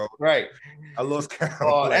count, bro. Right. I lost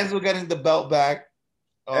count. Ends up getting the belt back.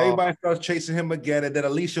 Everybody starts chasing him again, and then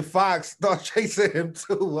Alicia Fox starts chasing him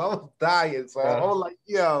too. I was dying, so I was like,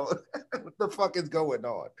 yo, what the fuck is going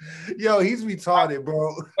on? Yo, he's retarded,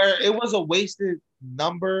 bro. It was a wasted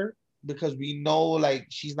number because we know like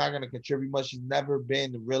she's not gonna contribute much. She's never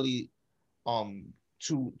been really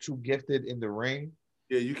too gifted in the ring.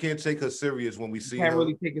 Yeah, you can't take her serious when we see her. Can't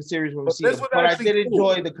really take it serious when we see her. But I did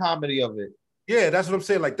enjoy the comedy of it. Yeah, that's what I'm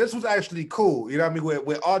saying. Like, this was actually cool. You know what I mean?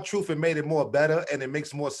 With R-Truth, it made it more better and it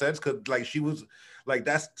makes more sense because, like, she was like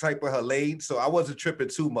that's type of her lane. So I wasn't tripping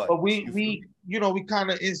too much. But we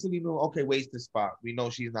kind of instantly knew, okay, wasted spot. We know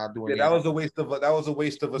she's not doing. Yeah, that was a waste of a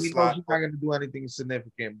slot. She's not going to do anything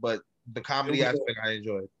significant, but the comedy aspect I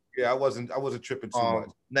enjoyed. Yeah, I wasn't tripping too much.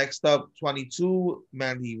 Next up, 22,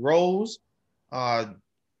 Mandy Rose.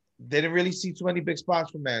 Didn't really see too many big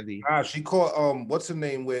spots from Mandy. She caught what's her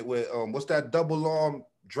name with what's that double arm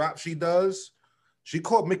drop she does? She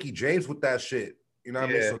caught Mickey James with that shit. You know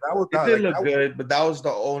what I mean? So that was it did look good, but that was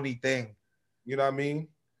the only thing. You know what I mean?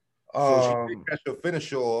 So she did catch her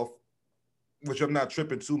finisher off, which I'm not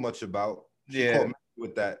tripping too much about. She caught Mickey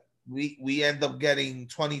with that. We end up getting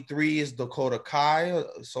 23 is Dakota Kai,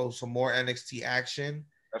 so some more NXT action.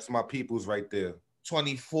 That's my peoples right there.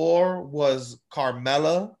 24 was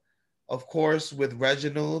Carmella. Of course, with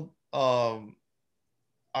Reginald, in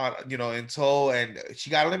tow, and she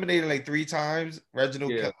got eliminated like 3 times.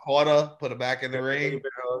 Reginald caught her, put her back in the ring.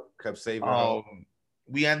 Kept saving her.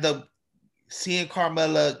 We end up seeing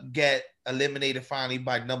Carmella get eliminated finally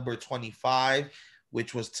by number 25,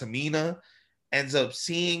 which was Tamina. Ends up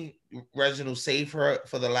seeing Reginald save her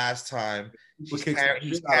for the last time. He's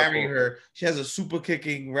carrying her. She has a super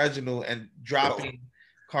kicking Reginald and dropping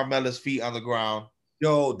Carmella's feet on the ground.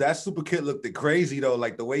 Yo, that super kick looked crazy though.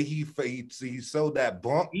 Like the way he sold that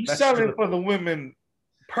bump. He's selling for the women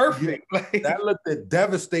perfect. Yeah, like, that looked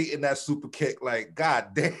devastating, that super kick. Like,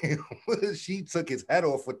 god damn, she took his head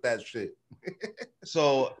off with that shit.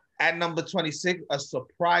 So at number 26, a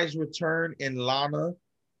surprise return in Lana,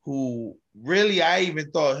 who really I even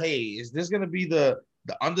thought, hey, is this gonna be the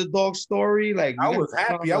underdog story? Like, I was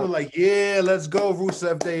happy. I was like, yeah, let's go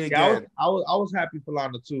Rusev Day again. I was happy for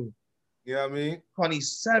Lana too. You know what I mean?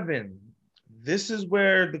 27. This is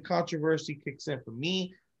where the controversy kicks in for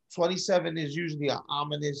me. 27 is usually an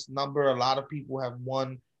ominous number. A lot of people have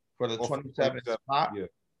won for the 27th spot. Yeah.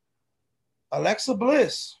 Alexa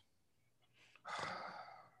Bliss.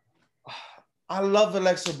 I love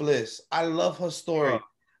Alexa Bliss. I love her story.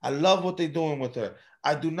 I love what they're doing with her.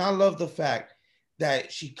 I do not love the fact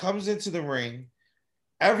that she comes into the ring.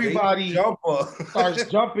 Everybody starts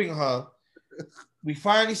jumping her. We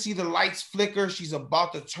finally see the lights flicker. She's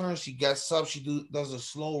about to turn. She gets up. She does a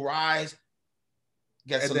slow rise.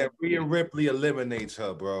 And then Rhea Ripley eliminates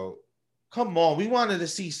her, bro. Come on. We wanted to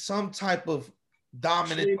see some type of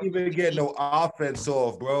dominant. She didn't even get no offense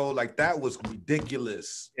off, bro. Like, that was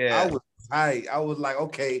ridiculous. Yeah. I was tight. I was like,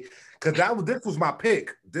 okay. Because this was my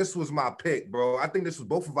pick. This was my pick, bro. I think this was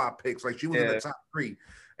both of our picks. Like, she was in the top 3.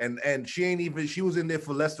 And she was in there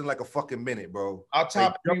for less than like a fucking minute, bro. Our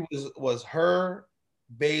top three was her,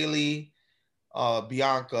 Bailey,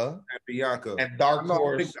 Bianca, And Bianca. and Dark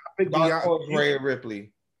Horse. I picked Dark Bianca. Horse, Rhea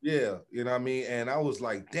Ripley. Yeah, you know what I mean? And I was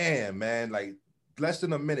like, damn, man, like less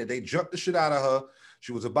than a minute. They jumped the shit out of her.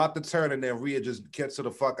 She was about to turn, and then Rhea just gets her the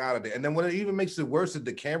fuck out of there. And then what it even makes it worse is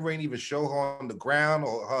the camera ain't even show her on the ground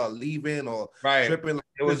or her leaving or tripping. Like,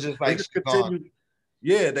 it was just like they continued.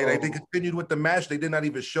 Yeah, they continued with the match. They did not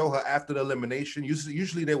even show her after the elimination.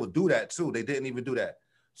 Usually they would do that too. They didn't even do that.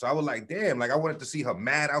 So I was like, damn, like I wanted to see her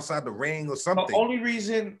mad outside the ring or something. The only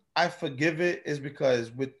reason I forgive it is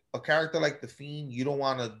because with a character like The Fiend, you don't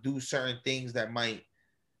want to do certain things that might,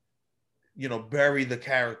 bury the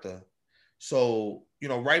character. So,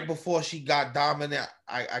 right before she got dominant,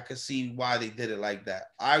 I could see why they did it like that.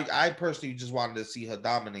 I personally just wanted to see her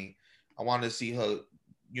dominate. I wanted to see her,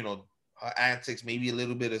 her antics, maybe a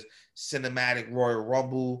little bit of cinematic Royal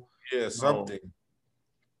Rumble. Yeah, something.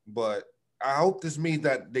 But I hope this means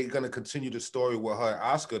that they're gonna continue the story with her and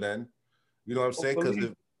Asuka. Then, you know what I'm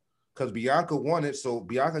saying? Because Bianca won it, so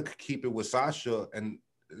Bianca could keep it with Sasha, and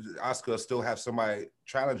Asuka still have somebody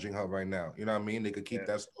challenging her right now. You know what I mean? They could keep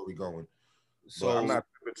that story going. So but I'm not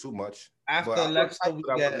tripping too much. After Alexa,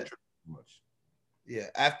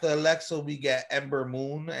 after Alexa, we get Ember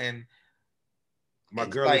Moon, and my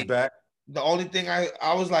girl is back. The only thing I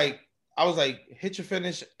was like, hit your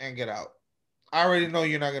finish and get out. I already know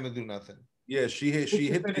you're not gonna do nothing. Yeah, she hit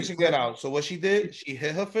finish and get out. So what she did, she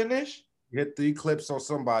hit her finish, hit 3 clips on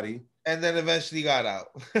somebody, and then eventually got out.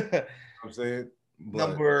 I'm saying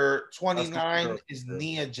number 29 is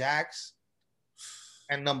Nia Jax,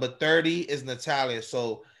 and number 30 is Natalya.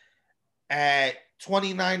 So at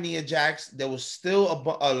 29, Nia Jax, there was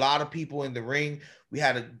still a lot of people in the ring. We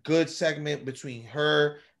had a good segment between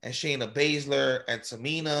her and Shayna Baszler and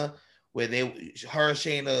Tamina, where her and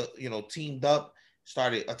Shayna, teamed up,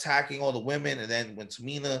 started attacking all the women. And then when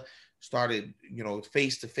Tamina started,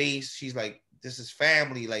 face to face, she's like, this is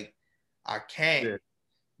family. Like, I can't. Yeah.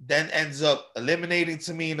 Then ends up eliminating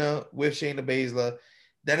Tamina with Shayna Baszler.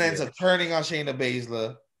 Then ends up turning on Shayna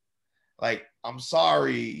Baszler. Like, I'm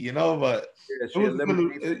sorry, but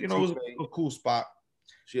it was a cool spot.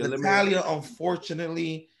 Natalya,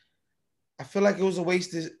 unfortunately, I feel like it was a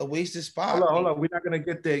wasted spot. Hold on. We're not gonna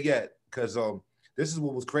get there yet because this is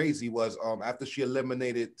what was crazy was after she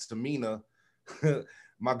eliminated Tamina,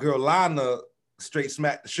 my girl Lana straight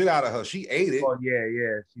smacked the shit out of her. She ate it. Oh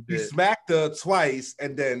yeah, she did. She smacked her twice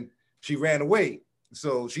and then she ran away.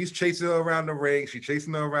 So she's chasing her around the ring. She's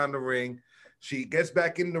chasing her around the ring. She gets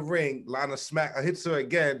back in the ring. Lana hits her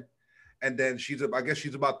again. And then I guess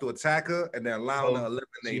she's about to attack her, and then Lana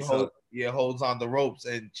eliminates her. Holds on the ropes,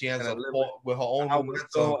 and she ends up with her own. I was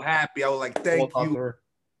so happy. I was like, thank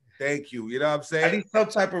you. You know what I'm saying? I need some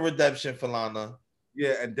type of redemption for Lana.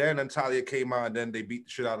 Yeah, and then Natalya came out, and then they beat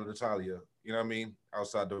the shit out of Natalya. You know what I mean?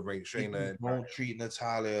 Outside the ring, Shayna. Don't treat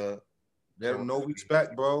Natalya. There's no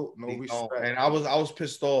respect, bro. No respect. And I was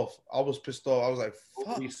pissed off. I was like,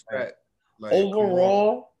 fuck. No respect. Like,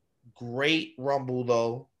 overall, great Rumble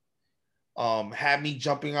though. Had me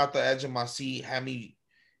jumping out the edge of my seat. Had me,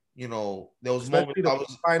 there was moments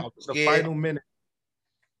the final minute.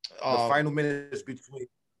 The final minutes between.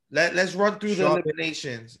 Let's run through the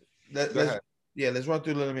eliminations. Let's run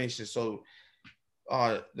through the eliminations. So,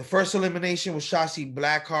 the first elimination was Shotzi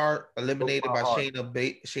Blackheart, eliminated by Shayna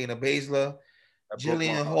Baszler.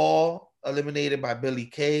 Jillian Hall, eliminated by Billie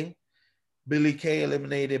Kay. Billie Kay,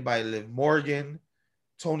 eliminated by Liv Morgan.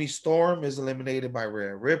 Toni Storm is eliminated by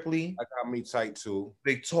Rhea Ripley. That got me tight too.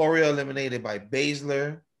 Victoria eliminated by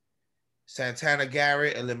Baszler. Santana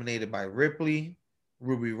Garrett eliminated by Ripley.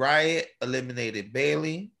 Ruby Riott eliminated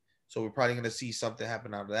Bailey. So we're probably going to see something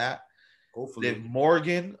happen out of that. Hopefully. Liv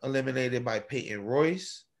Morgan eliminated by Peyton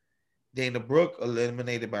Royce. Dana Brooke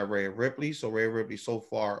eliminated by Rhea Ripley. So Rhea Ripley so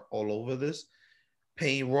far all over this.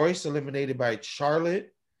 Peyton Royce eliminated by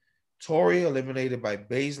Charlotte. Tori eliminated by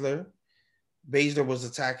Baszler. Baszler was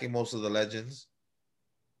attacking most of the legends.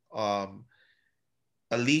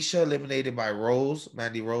 Alicia eliminated by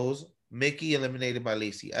Mandy Rose. Mickey eliminated by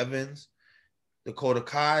Lacey Evans. Dakota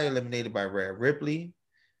Kai eliminated by Rhea Ripley.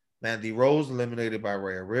 Mandy Rose eliminated by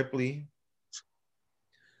Rhea Ripley.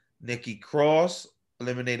 Nikki Cross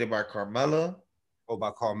eliminated by Carmella. Oh,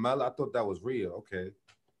 by Carmella? I thought that was Rhea. Okay.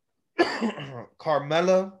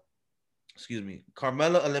 Carmella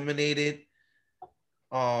eliminated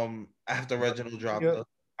after Reginald dropped her.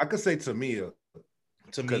 I could say Tamina.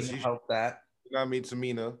 Tamina helped that. You know what I mean?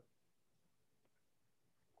 Tamina.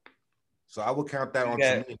 So I would count that on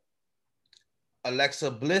Tamina.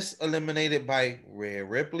 Alexa Bliss eliminated by Rhea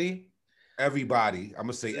Ripley. Everybody. I'm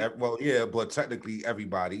gonna say, well, yeah, but technically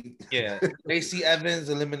everybody. Yeah. Lacey Evans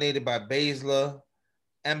eliminated by Baszler.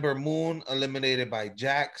 Ember Moon eliminated by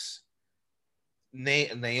Jax.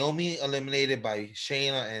 Naomi eliminated by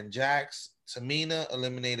Shayna and Jax. Tamina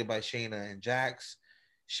eliminated by Shayna and Jax.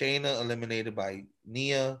 Shayna eliminated by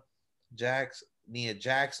Nia Jax. Nia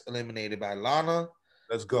Jax eliminated by Lana.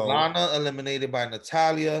 Let's go. Lana eliminated by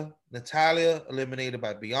Natalia. Natalia eliminated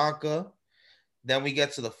by Bianca. Then we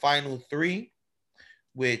get to the final three,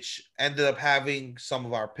 which ended up having some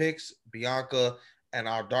of our picks, Bianca and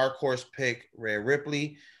our dark horse pick, Rhea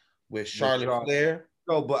Ripley, with Charlotte Flair.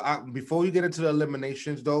 No, but before we get into the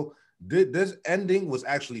eliminations, though, this ending was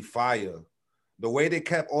actually fire. The way they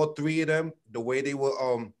kept all three of them, the way they were,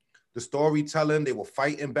 the storytelling, they were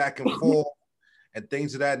fighting back and forth and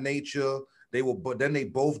things of that nature. But then they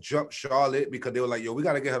both jumped Charlotte because they were like, yo, we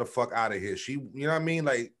got to get her the fuck out of here. She, you know what I mean?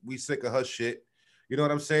 Like, we sick of her shit. You know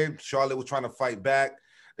what I'm saying? Charlotte was trying to fight back.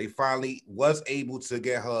 They finally was able to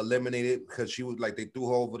get her eliminated because she was like, they threw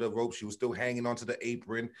her over the rope. She was still hanging onto the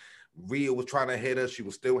apron. Rhea was trying to hit her. She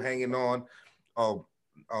was still hanging on.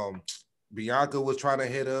 Bianca was trying to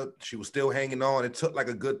hit her. She was still hanging on. It took like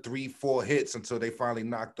a good 3-4 hits until they finally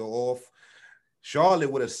knocked her off. Charlotte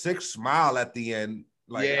with a sick smile at the end.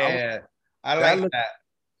 Like, yeah, I like that.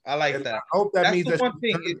 I like that. I hope that means that's the one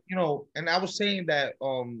thing, you know. And I was saying that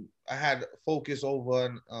I had focus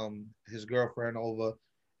over his girlfriend over,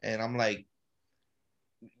 and I'm like,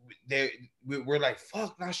 we're like,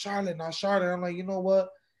 fuck, not Charlotte, not Charlotte. I'm like, you know what?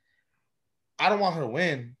 I don't want her to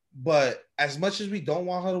win, but as much as we don't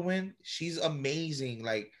want her to win, she's amazing.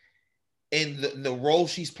 Like in the role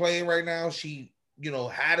she's playing right now, she, you know,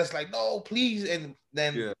 had us like, no, please. And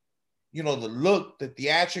then, you know, the look, the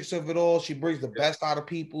theatrics of it all, she brings the best out of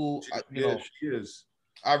people. She is.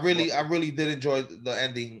 I really did enjoy the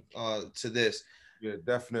ending to this. Yeah,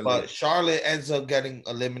 definitely. But Charlotte ends up getting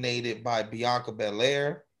eliminated by Bianca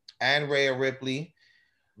Belair and Rhea Ripley.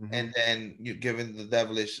 Mm-hmm. And then you're given the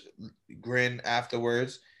devilish grin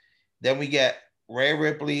afterwards. Then we get Rhea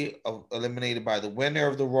Ripley eliminated by the winner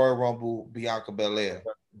of the Royal Rumble, Bianca Belair.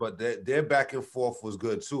 But their back and forth was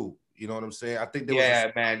good too. You know what I'm saying? I think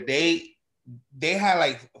man. They had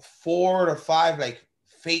like 4 to 5 like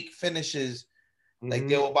fake finishes. Mm-hmm. Like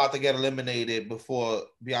they were about to get eliminated before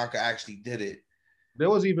Bianca actually did it. There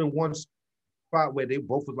was even one spot where they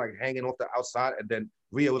both was like hanging off the outside, and then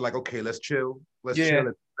Rhea was like, "Okay, let's chill. Let's chill.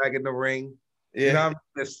 Let's back in the ring. Yeah. You know what I mean?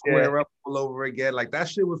 Let's square up all over again. Like that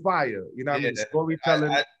shit was fire. You know what I mean?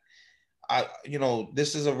 Storytelling. I you know,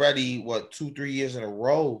 this is already 2-3 years in a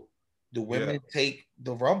row. The women take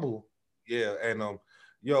the Rumble. Yeah, and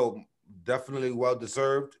definitely well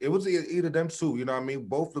deserved. It was either them two. You know what I mean?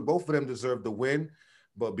 Both of them deserved the win.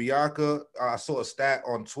 But Bianca, I saw a stat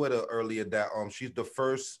on Twitter earlier that she's the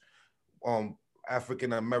first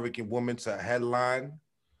African American woman to headline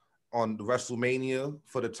on WrestleMania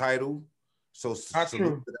for the title. So not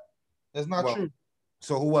true. That's not true.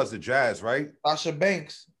 So who was it? Jazz, right? Sasha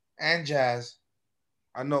Banks and Jazz.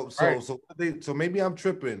 I know. So maybe I'm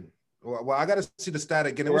tripping. Well, I gotta see the stat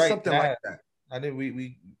again. It was something like that. I think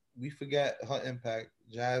we forget her impact.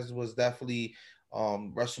 Jazz was definitely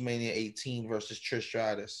WrestleMania 18 versus Trish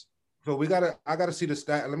Stratus. So I gotta see the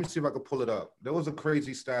stat. Let me see if I can pull it up. There was a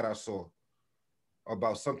crazy stat I saw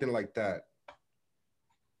about something like that.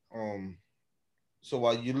 So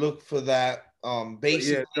while you look for that,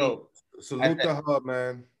 basically, salute to her,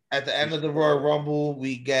 man. At the end of the Royal Rumble,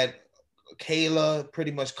 we get Kayla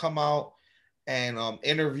pretty much come out and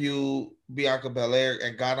interview Bianca Belair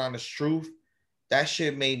and got on the truth. That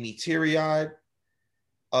shit made me teary-eyed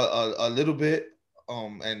a little bit.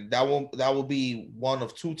 And that will be one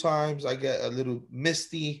of 2 times I get a little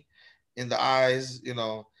misty in the eyes. You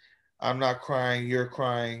know, I'm not crying, you're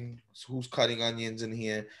crying. So who's cutting onions in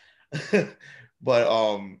here?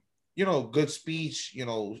 But you know, good speech, you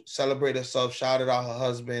know, celebrate herself, shouted out her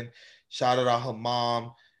husband, shouted out her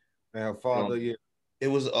mom and her father. It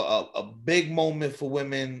was a big moment for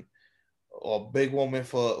women, or a big moment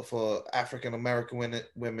for African American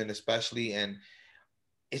women especially, and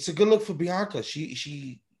it's a good look for Bianca.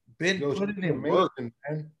 She been putting in work.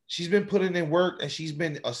 Man. She's been putting in work, and she's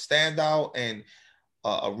been a standout and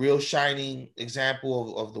a real shining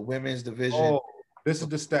example of the women's division. Oh, this is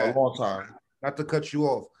the stat. A long time. Not to cut you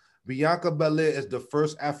off. Bianca Belair is the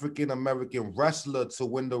first African American wrestler to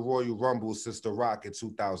win the Royal Rumble since The Rock in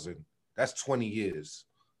 2000. That's 20 years.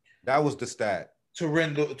 That was the stat. To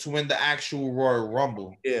win the actual Royal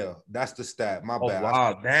Rumble. Yeah, that's the stat. My bad.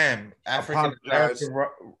 Wow, damn. African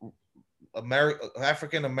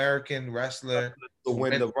American wrestler to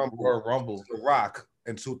win the Royal Rumble. The Rock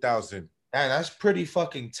in 2000. That's pretty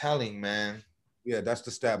fucking telling, man. Yeah, that's the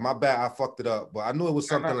stat. My bad, I fucked it up, but I knew it was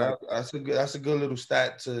something like that's a good little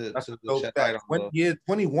stat to that's a to dope shed stat. light on. 20 years,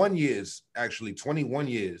 21 years, actually, 21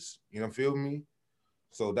 years. You know, feel me?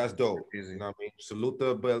 So that's dope. Easy. You know what I mean? Salute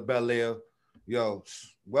to Belair. Yo,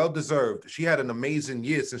 well deserved. She had an amazing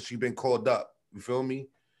year since she been called up. You feel me?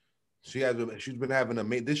 She's been having a.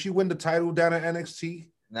 Did she win the title down at NXT?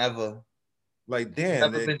 Never. Like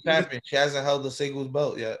damn, Never been champion. She hasn't held the singles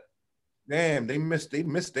belt yet. Damn, they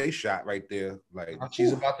missed their shot right there. Like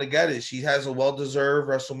she's about to get it. She has a well-deserved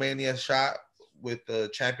WrestleMania shot with the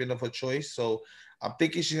champion of her choice. So I'm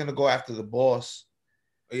thinking she's gonna go after the boss.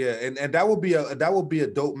 Yeah, and that would be a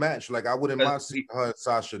dope match. Like I wouldn't mind seeing her and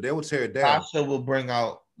Sasha. They would tear it down. Sasha will bring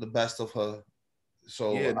out the best of her.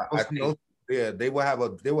 So yeah, they will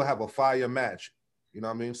have a fire match. You know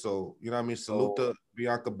what I mean? So you know what I mean. Salute to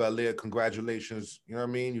Bianca Belair. Congratulations. You know what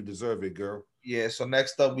I mean? You deserve it, girl. Yeah. So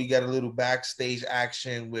next up, we got a little backstage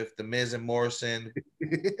action with The Miz and Morrison.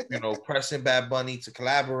 Pressing Bad Bunny to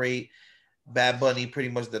collaborate. Bad Bunny pretty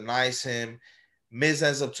much denies him. Miz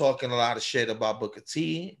ends up talking a lot of shit about Booker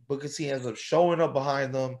T. Booker T ends up showing up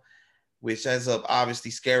behind them, which ends up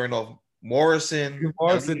obviously scaring off Morrison.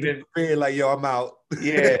 Morrison like, yo, I'm out.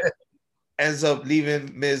 Yeah. Ends up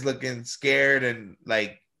leaving Miz looking scared and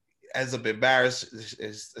like ends up embarrassed.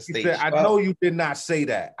 He said, I know you did not say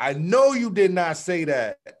that. I know you did not say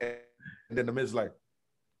that. And then the Miz like.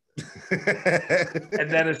 And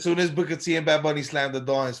then as soon as Booker T and Bad Bunny slammed the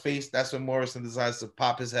door in his face, that's when Morrison decides to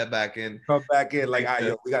pop his head back in. Come back in like, all right,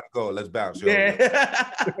 yo, we gotta go. Let's bounce. Yo.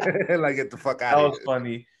 Yeah. Like, get the fuck out of here. That was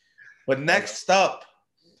funny. But next up,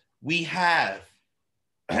 we have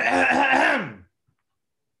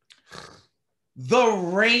the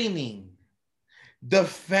reigning,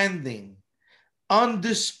 defending,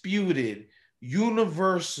 undisputed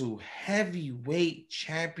Universal Heavyweight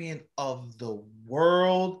Champion of the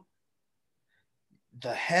world,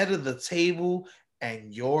 the head of the table,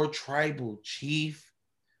 and your tribal chief,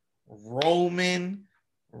 Roman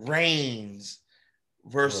Reigns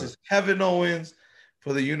versus Kevin Owens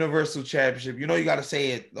for the Universal Championship. You know you got to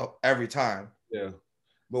say it every time. Yeah.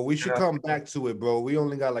 But we should come back to it, bro. We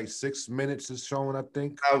only got like 6 minutes is showing, I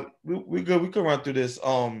think. We good. We can run through this.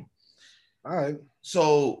 All right.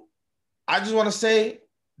 So I just want to say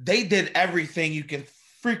they did everything you can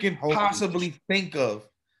freaking possibly think of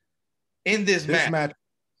in this match.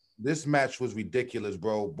 This match was ridiculous,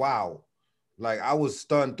 bro. Wow. Like I was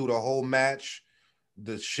stunned through the whole match.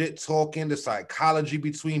 The shit talking, the psychology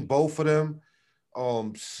between both of them.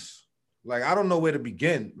 Like I don't know where to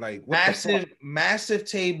begin. Like what massive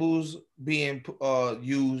tables being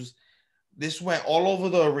used. This went all over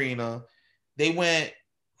the arena. They went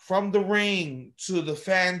from the ring to the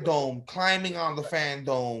fan dome, climbing on the fan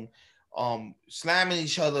dome, slamming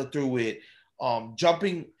each other through it,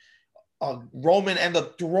 jumping. Roman ended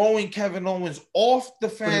up throwing Kevin Owens off the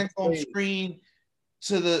fan dome screen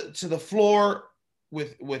to the floor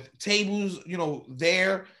with tables,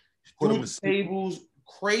 there. Through the tables,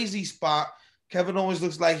 crazy spot. Kevin Owens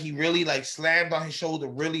looks like he really like slammed on his shoulder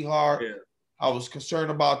really hard. Yeah. I was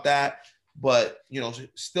concerned about that. But,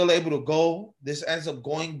 still able to go. This ends up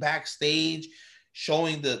going backstage,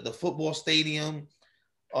 showing the football stadium.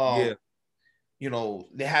 They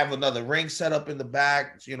have another ring set up in the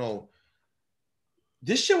back.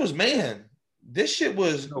 This shit was mayhem. This shit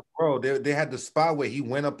was... bro, they had the spot where he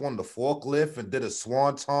went up on the forklift and did a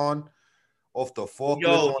swanton off the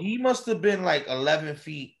forklift. He must have been like 11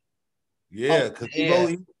 feet. Yeah, because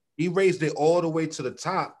he raised it all the way to the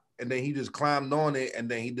top. And then he just climbed on it, and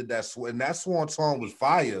then he did that. And that swanton was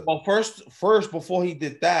fire. Well, first, before he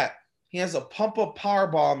did that, he has a pump-up power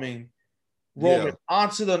bombing Roman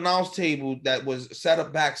onto the announce table that was set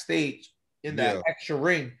up backstage in that extra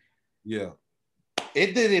ring. Yeah.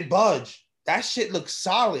 It didn't budge. That shit looks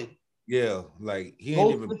solid. Yeah, like he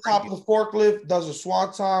goes to the top of the forklift, does a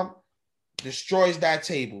swanton, destroys that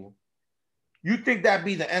table. You think that'd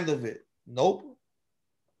be the end of it? Nope.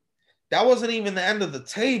 That wasn't even the end of the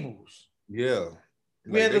tables. Yeah.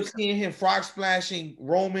 We ended up seeing him frog splashing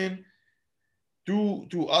Roman through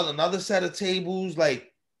another set of tables.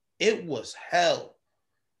 Like, it was hell.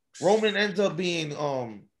 Roman ends up being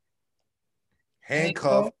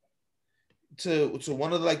handcuffed to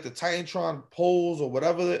one of the Titantron poles or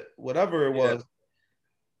whatever it was.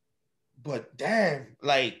 But damn,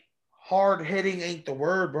 like, hard hitting ain't the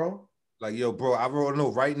word, bro. Like, yo, bro, I don't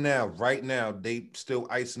know right now, they still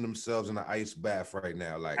icing themselves in the ice bath right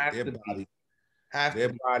now. Like, their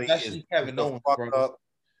body is Kevin Owens,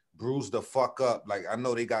 bruised the fuck up. Like, I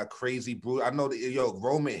know they got crazy bruise. I know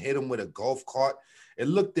Roman hit him with a golf cart. it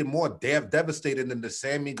looked more devastating than the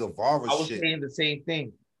Sammy Guevara I was shit. saying the same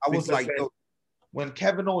thing. I was like, when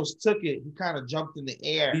Kevin Owens took it, he kind of jumped in the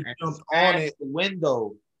air he and jumped on it. the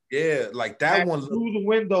window. Yeah, like that one through the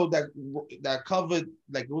window that covered,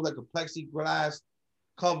 like it was like a plexiglass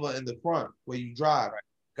cover in the front where you drive.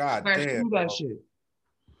 God damn, through that shit.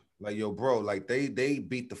 Like, yo, bro, like they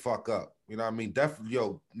beat the fuck up. You know what I mean? Definitely,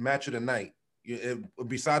 yo, match of the night.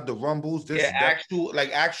 Beside the Rumbles, this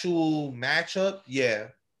actual matchup, yeah,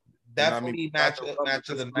 definitely, you know what I mean? match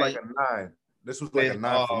of the night. Like a 9. This was like a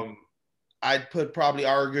 9 for me. I'd put probably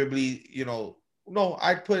arguably,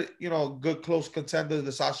 I'd put, good close contender,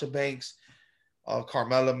 the Sasha Banks,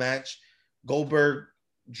 Carmella match. Goldberg,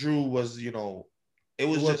 Drew was, it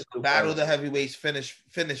was just a battle of the heavyweights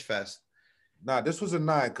finish fest. Nah, this was a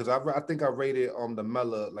 9 because I think I rated the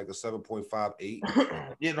Mella like a 7.58.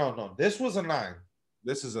 No, this was a 9.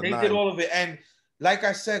 This is a 9. They did all of it, and like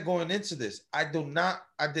I said going into this, I did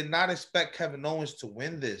not expect Kevin Owens to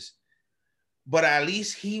win this, but at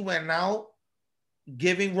least he went out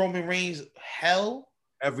giving Roman Reigns hell,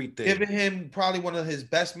 everything, giving him probably one of his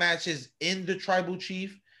best matches in the Tribal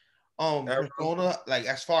Chief persona, like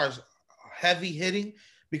as far as heavy hitting,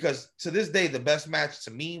 because to this day the best match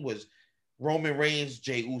to me was Roman Reigns,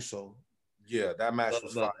 Jey Uso. Yeah, that match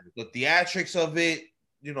was fire. The theatrics of it,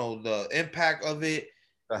 the impact of it.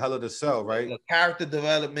 The Hell of the Cell, right? The character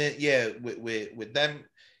development, yeah, with them.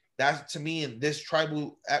 That's to me in this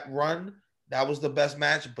Tribal run, that was the best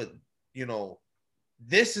match. But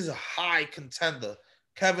this is a high contender.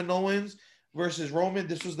 Kevin Owens versus Roman.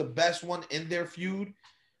 This was the best one in their feud.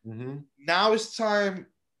 Mm-hmm. Now it's time.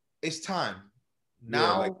 It's time.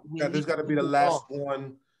 Now there's got to be the last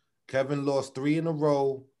one. Kevin lost 3 in a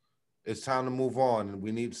row. It's time to move on, and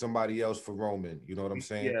we need somebody else for Roman. You know what I'm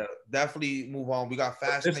saying? Yeah, definitely move on. We got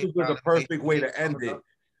fast. This was a perfect way to end it.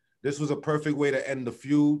 This was a perfect way to end the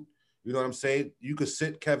feud. You know what I'm saying? You could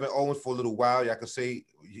sit Kevin Owens for a little while. Y'all could say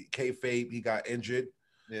kayfabe, he got injured.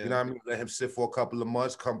 Yeah. You know what I mean? Let him sit for a couple of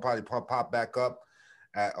months, probably pop back up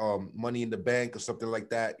at Money in the Bank or something like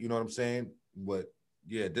that. You know what I'm saying? But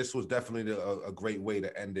yeah, this was definitely a great way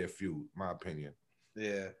to end their feud, my opinion.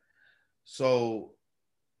 Yeah. So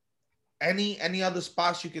any other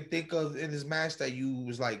spots you could think of in this match that you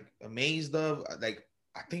was like amazed of? Like,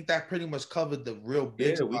 I think that pretty much covered the real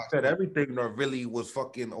big spots. We said everything that really was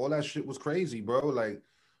fucking, all that shit was crazy, bro. Like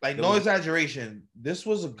no exaggeration. This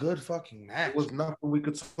was a good fucking match. It was nothing we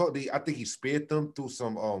could talk. I think he speared them through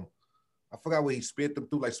some I forgot what he speared them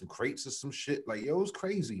through, like some crates or some shit. Like, it was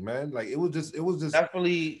crazy, man. Like, it was just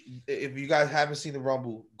definitely. If you guys haven't seen the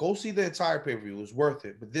Rumble, go see the entire pay-per-view. It was worth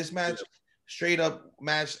it. But this match, straight up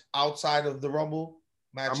match outside of the Rumble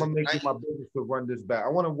match. I'm gonna make it my business to run this back. I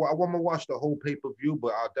want to watch the whole pay-per-view,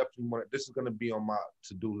 but I'll definitely want. This is gonna be on my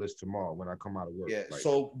to-do list tomorrow when I come out of work. Yeah.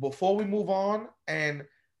 So before we move on and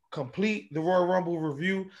complete the Royal Rumble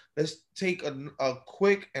review, let's take a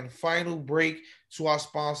quick and final break to our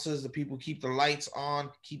sponsors, the people keep the lights on,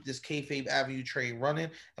 keep this Kayfabe Avenue train running,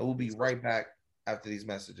 and we'll be right back after these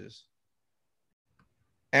messages.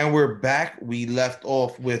 And we're back. We left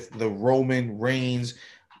off with the Roman Reigns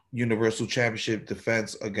Universal Championship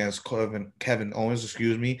defense against Kevin Owens,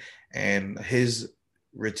 and his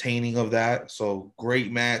retaining of that. So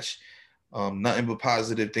great match. Nothing but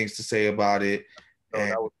positive things to say about it.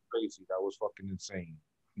 That was crazy. That was fucking insane.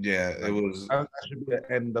 Yeah, it was. That should be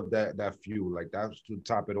the end of that feud. Like, that to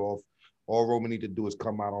top it off. All Roman need to do is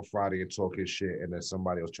come out on Friday and talk his shit, and then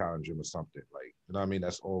somebody else challenge him or something. Like, you know what I mean?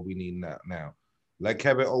 That's all we need now. Let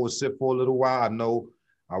Kevin Owens sit for a little while. I know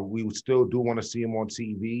we still do want to see him on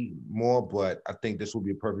TV more, but I think this will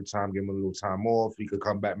be a perfect time. Give him a little time off. He could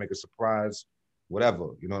come back, make a surprise, whatever.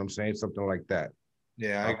 You know what I'm saying? Something like that.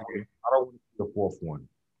 Yeah, I agree. I don't want to see the fourth one.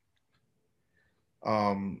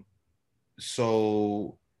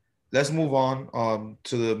 So let's move on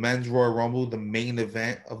to the Men's Royal Rumble, the main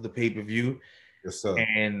event of the pay-per-view. Yes, sir.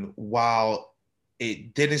 And while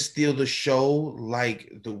it didn't steal the show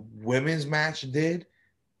like the women's match did,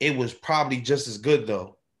 it was probably just as good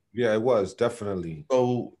though. Yeah, it was definitely.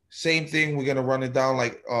 So same thing, we're gonna run it down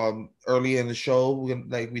like early in the show.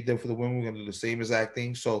 Like we did for the women, we're gonna do the same exact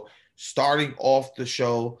thing. So starting off the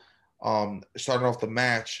show, starting off the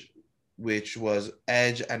match, which was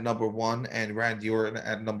Edge at number 1 and Randy Orton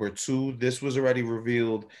at number 2. This was already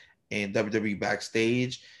revealed in WWE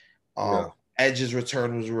Backstage. Edge's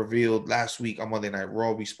return was revealed last week on Monday Night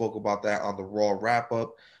Raw. We spoke about that on the Raw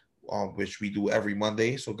wrap-up, which we do every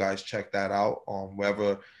Monday. So guys, check that out on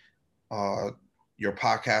wherever your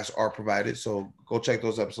podcasts are provided. So go check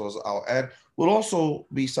those episodes out. And we'll also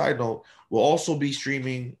be, side note, we'll also be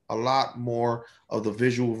streaming a lot more of the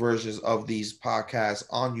visual versions of these podcasts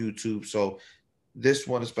on YouTube. So this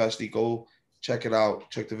one especially, go check it out.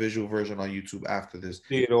 Check the visual version on YouTube after this.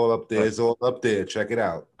 See it all up there. It's all up there. Check it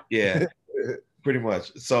out. Yeah, pretty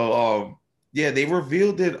much. So yeah, they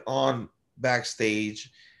revealed it on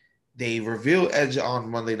Backstage. They revealed Edge on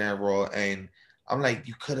Monday Night Raw, and I'm like,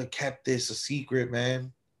 you could have kept this a secret,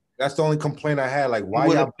 man. That's the only complaint I had. Like, why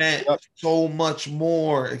would y'all have meant so much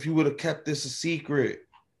more if you would have kept this a secret.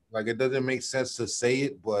 Like, it doesn't make sense to say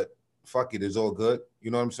it, but fuck it, it's all good.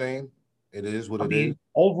 You know what I'm saying? It is what it is.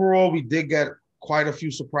 Overall, we did get quite a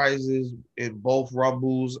few surprises in both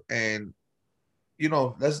Rumbles, and you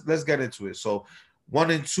know, let's get into it. So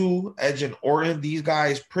 1 and 2, Edge and Orton, these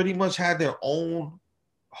guys pretty much had their own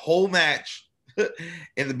whole match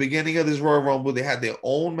in the beginning of this Royal Rumble. They had their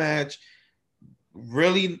own match,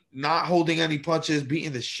 really not holding any punches,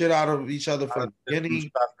 beating the shit out of each other from the beginning.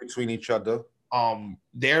 Between each other.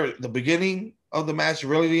 The beginning of the match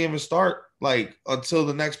really didn't even start like until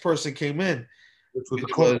the next person came in, which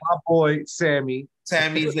was my boy Sami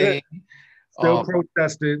Zayn. Still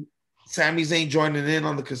protesting. Sami Zayn joining in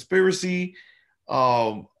on the conspiracy,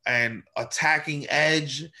 and attacking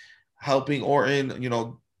Edge, helping Orton. You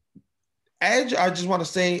know, Edge, I just want to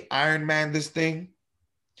say, Iron Man this thing.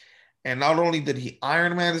 And not only did he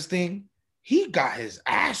Iron Man this thing, he got his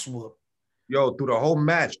ass whooped. Yo, through the whole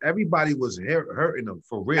match, everybody was hurting him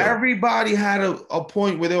for real. Everybody had a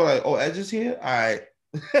point where they were like, oh, Edge is here? All right.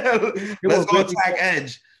 Let's go attack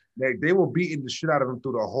Edge. They were beating the shit out of him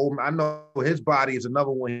through the whole. I know his body is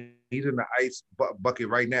another one. He's in the ice bucket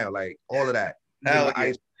right now. Like all of that. Hell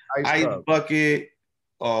yeah. Ice bucket,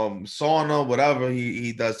 sauna, whatever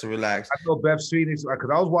he does to relax. I know Beth Phoenix, because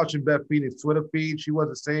I was watching Beth Phoenix Twitter feed. She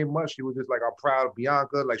wasn't saying much. She was just like, I'm proud of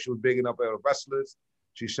Bianca. Like she was bigging up her wrestlers.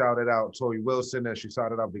 She shouted out Tori Wilson and she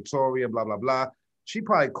shouted out Victoria, blah, blah, blah. She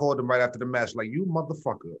probably called him right after the match, like, you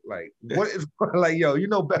motherfucker. Like, what is, like, yo, you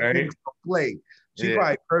know, Beth Phoenix don't play. She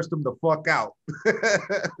probably cursed him the fuck out.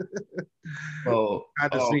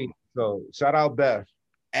 So shout out Beth.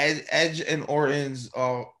 Edge and Orton's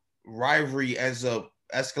rivalry ends up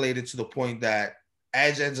escalated to the point that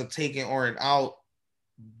Edge ends up taking Orton out,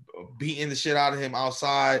 beating the shit out of him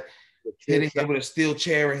outside, hitting him with a steel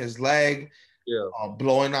chair in his leg,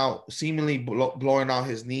 seemingly blowing out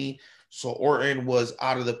his knee. So Orton was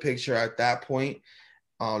out of the picture at that point,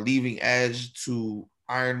 leaving Edge to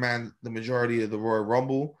Iron Man the majority of the Royal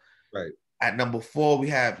Rumble. Right. At number 4, we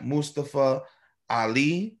have Mustafa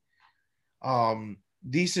Ali.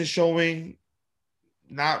 Decent showing,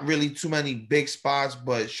 not really too many big spots,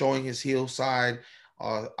 but showing his heel side,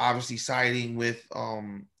 obviously siding with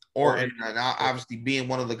Orton, and obviously being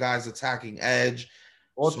one of the guys attacking Edge.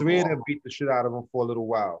 All three of them beat the shit out of him for a little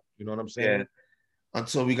while. You know what I'm saying? Yeah.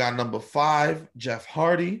 Until we got number 5, Jeff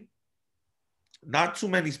Hardy. Not too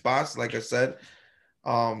many spots, like I said. A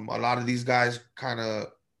lot of these guys kind of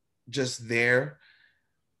just there.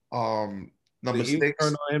 Number 6.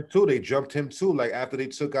 Turned on him too. They jumped him too. Like after they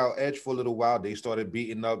took out Edge for a little while, they started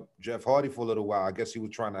beating up Jeff Hardy for a little while. I guess he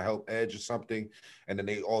was trying to help Edge or something, and then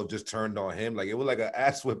they all just turned on him. Like it was like an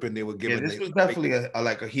ass whipping they were giving. Yeah, this was definitely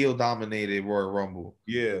a heel dominated Royal Rumble.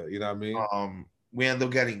 Yeah, you know what I mean. We end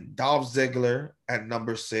up getting Dolph Ziggler at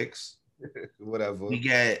number 6. Whatever. We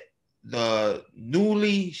get the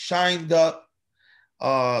newly shined up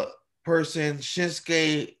person,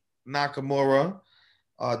 Shinsuke Nakamura.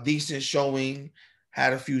 Decent showing,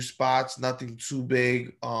 had a few spots, nothing too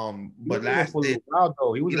big. But lasted.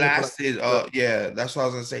 He lasted. Yeah, that's what I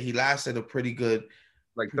was gonna say. He lasted a pretty good,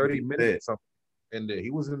 like 30 minutes. And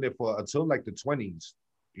he was in there for until like the 20s.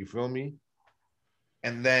 You feel me?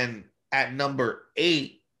 And then at number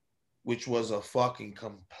 8, which was a fucking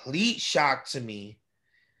complete shock to me.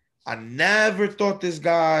 I never thought this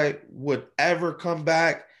guy would ever come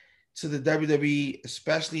back to the WWE,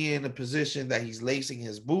 especially in the position that he's lacing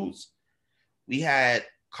his boots. We had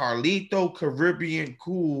Carlito Caribbean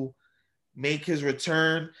Cool make his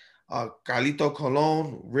return. Carlito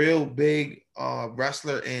Colon, real big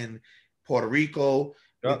wrestler in Puerto Rico.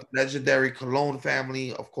 With the legendary Colon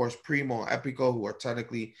family, of course, Primo and Epico, who are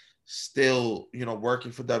technically still,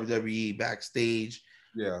 working for WWE backstage.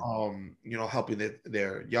 Yeah. Helping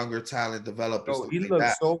their younger talent develop. He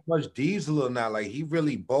looks so much Diesel now. Like he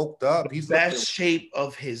really bulked up. He's best shape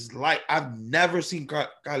of his life. I've never seen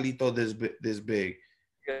Carlito this big.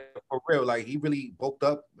 Yeah, for real. Like he really bulked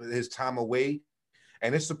up his time away.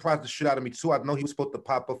 And it surprised the shit out of me too. I know he was supposed to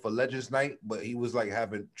pop up for Legends Night, but he was like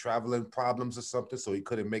having traveling problems or something, so he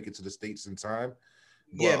couldn't make it to the States in time.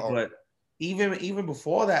 But even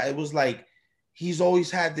before that, it was like he's always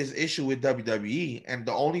had this issue with WWE, and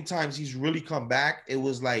the only times he's really come back, it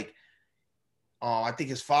was like, I think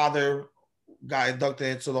his father got inducted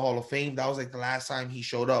into the Hall of Fame. That was like the last time he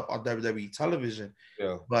showed up on WWE television.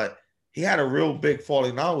 Yeah. But he had a real big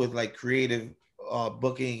falling out with like creative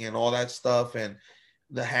booking and all that stuff, and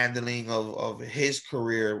the handling of his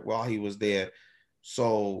career while he was there.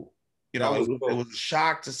 So, you know, it was a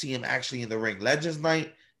shock to see him actually in the ring. Legends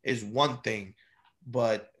Night is one thing,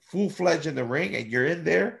 but full-fledged in the ring and you're in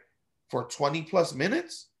there for 20 plus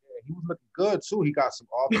minutes. Yeah, he was looking good too. He got some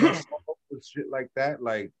offense and shit like that.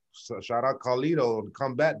 Like, so shout out Carlito to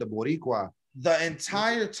come back, the Boricua. The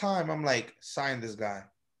entire time I'm like, sign this guy.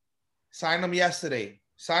 Sign him yesterday.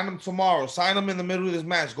 Sign him tomorrow. Sign him in the middle of this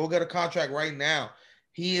match. Go get a contract right now.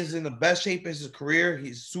 He is in the best shape of his career.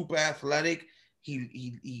 He's super athletic.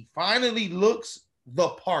 He finally looks the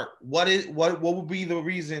part. What would be the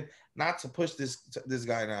reason not to push this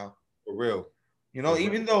guy now? For real. You know,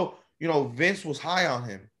 even though, you know, Vince was high on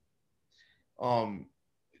him.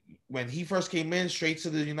 When he first came in straight to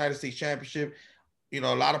the United States Championship, you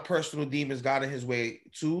know, a lot of personal demons got in his way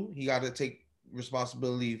too. He got to take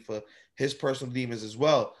responsibility for his personal demons as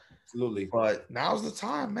well. Absolutely. But now's the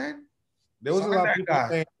time, man. There was a lot of people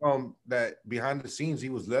saying that behind the scenes he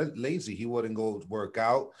was lazy. He wouldn't go work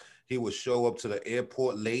out. He would show up to the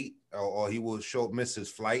airport late, or he would miss his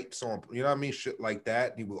flight. So you know what I mean, shit like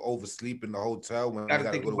that. He would oversleep in the hotel. When you got to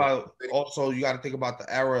think about the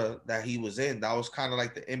era that he was in. That was kind of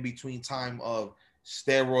like the in between time of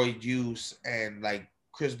steroid use and like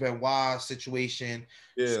Chris Benoit situation.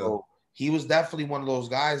 Yeah. So he was definitely one of those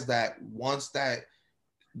guys that once that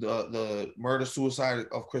the murder suicide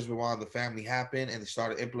of Chris Benoit and the family happened, and they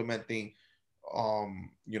started implementing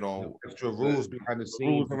you know, extra rules behind the scenes,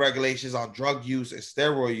 rules and regulations on drug use and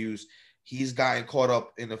steroid use. He's gotten caught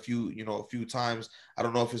up in a few times. I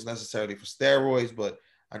don't know if it's necessarily for steroids, but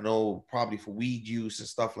I know probably for weed use and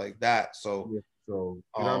stuff like that. So you know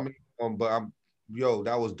what I mean? But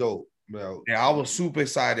that was dope. Yeah, I was super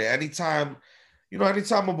excited. Anytime a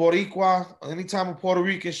Boricua, anytime a Puerto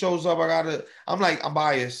Rican shows up, I'm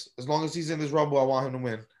biased. As long as he's in this Rumble, I want him to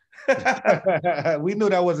win. We knew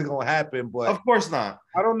that wasn't gonna happen, but of course not.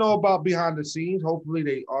 I don't know about behind the scenes. Hopefully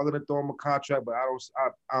they are gonna throw him a contract, but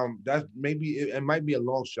that maybe it might be a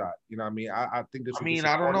long shot. You know what I mean? I think this. I mean,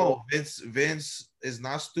 I don't know. Vince is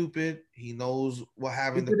not stupid. He knows what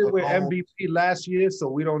happened. He did it with MVP last year, so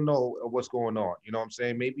we don't know what's going on. You know what I'm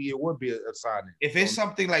saying? Maybe it would be a signing. If it's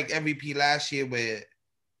something like MVP last year, where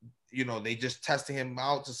they just testing him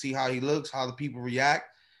out to see how he looks, how the people react.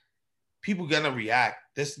 People gonna react.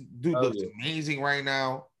 This dude looks amazing right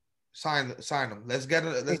now. Sign him. Let's get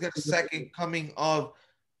a second coming of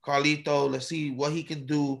Carlito. Let's see what he can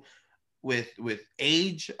do with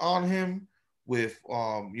age on him, with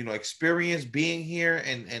experience being here,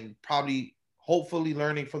 and probably hopefully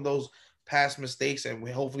learning from those past mistakes, and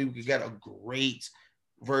hopefully we can get a great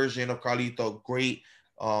version of Carlito, great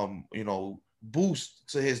boost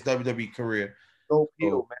to his WWE career. Dope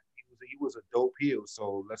heel, man. He was a dope heel,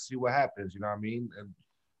 so let's see what happens. You know what I mean? And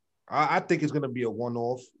I think it's gonna be a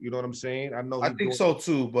one-off. You know what I'm saying? I think so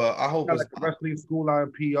too, but I hope it's like a wrestling school out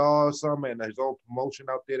in PR or something, and his own promotion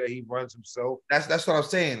out there that he runs himself. That's what I'm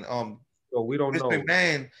saying. So we don't know.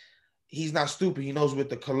 McMahon, he's not stupid. He knows with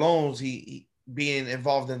the Colognes, he being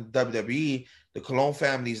involved in WWE, the Colon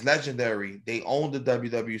family is legendary. They own the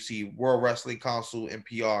WWC, World Wrestling Council, and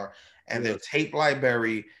PR, and their tape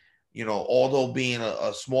library. Although being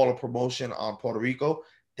a smaller promotion on Puerto Rico,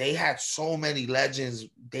 they had so many legends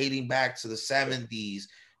dating back to the 70s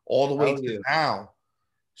all the way to now.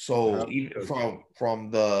 So even from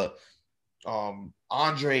the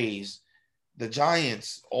Andres, the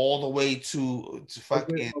Giants, all the way to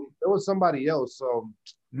fucking there was somebody else.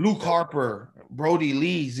 Luke Harper, Brody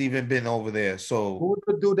Lee's even been over there. So who was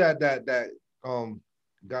the dude that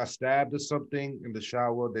got stabbed or something in the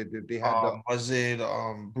shower? They had was it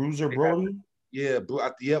Bruiser Brody?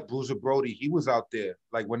 Bruiser Brody. He was out there.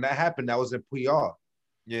 Like when that happened, that was in PR.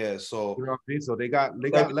 Yeah, so you know what I mean. So they got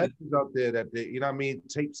legends out there that they, you know what I mean,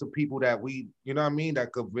 tapes of people that we, you know what I mean,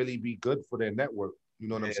 that could really be good for their network. You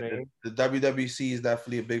know what I'm saying? The WWC is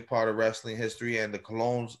definitely a big part of wrestling history, and the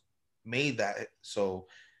Colognes made that. So,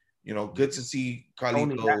 good to see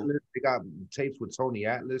Carlito. Tony Atlas, they got tapes with Tony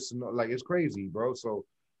Atlas, and like it's crazy, bro. So,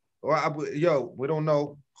 we don't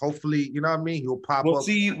know. Hopefully, you know what I mean. He'll pop up.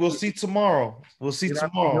 We'll see tomorrow. We'll see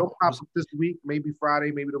tomorrow. He'll pop up this week, maybe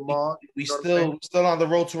Friday, maybe tomorrow. We still on the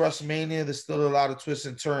road to WrestleMania. There's still a lot of twists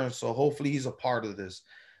and turns. So hopefully he's a part of this.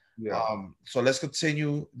 Yeah. So let's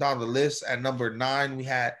continue down the list. At number 9, we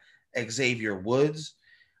had Xavier Woods.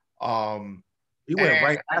 He went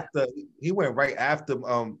right after. He went right after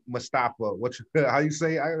Mustafa. How you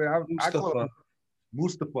say? I call him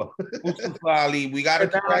Mustafa. Mustafa Ali. We got to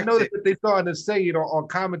correct I noticed it. that they starting to say it on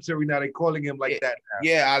commentary now. They calling him like that now.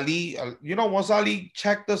 Yeah, Ali. You know, once Ali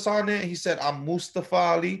checked us on it, he said, "I'm Mustafa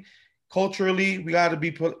Ali." Culturally, we got to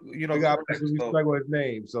be put. You know, we got to put some respect on his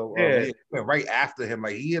name. So he went right after him.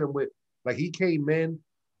 Like he hit him with. Like he came in.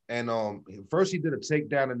 And first he did a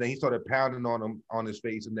takedown, and then he started pounding on him on his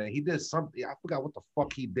face, and then he did something. I forgot what the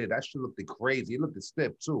fuck he did. That shit looked crazy. He looked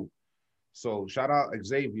stiff too. So shout out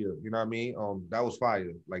Xavier. You know what I mean? That was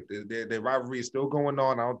fire. Like their rivalry is still going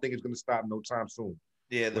on. I don't think it's gonna stop no time soon.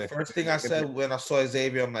 Yeah, the first thing I said when I saw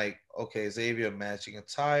Xavier, I'm like, okay, Xavier matching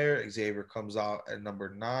attire. Xavier comes out at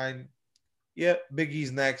number 9. Yep, Big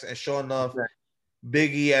E's next, and sure enough,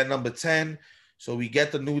 Big E at number 10. So we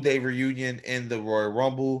get the New Day reunion in the Royal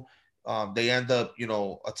Rumble. They end up, you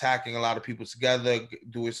know, attacking a lot of people together,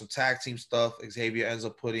 doing some tag team stuff. Xavier ends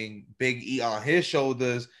up putting Big E on his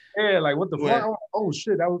shoulders. Yeah, like what the fuck? Oh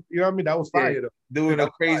shit, that was, you know what I mean? That was fire. Yeah, doing a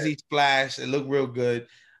crazy splash. It looked real good.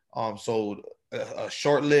 So a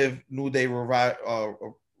short-lived New Day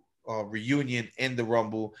reunion in the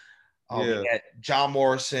Rumble. We get John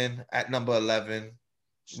Morrison at number 11.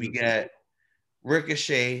 We get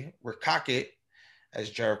Ricochet, as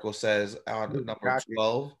Jericho says, on number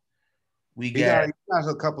 12. He got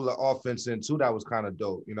a couple of offense in too. That was kind of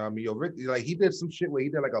dope. You know what I mean? Yo, Rick, like he did some shit where he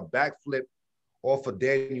did like a backflip off of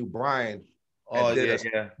Daniel Bryan. Oh yeah.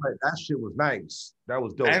 That shit was nice. That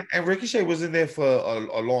was dope. And Ricochet was in there for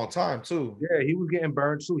a long time too. Yeah, he was getting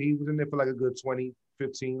burned too. He was in there for like a good 20,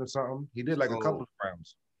 15 or something. He did like a couple of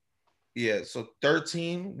rounds. Yeah. So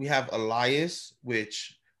 13, we have Elias,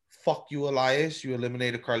 which fuck you, Elias. You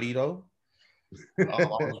eliminated Carlito. I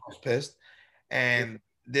was pissed. And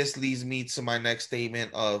this leads me to my next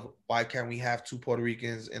statement of why can't we have 2 Puerto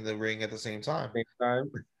Ricans in the ring at the same time?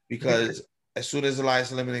 Because as soon as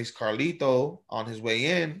Elias eliminates Carlito on his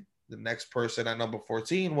way in, the next person at number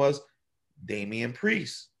 14 was Damian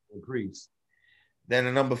Priest. Then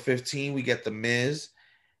at number 15, we get The Miz.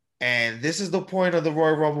 And this is the point of the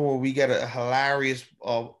Royal Rumble where we get a hilarious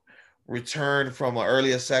return from an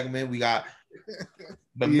earlier segment. We got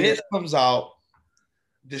The Miz comes out,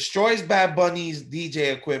 destroys Bad Bunny's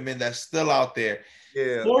DJ equipment that's still out there.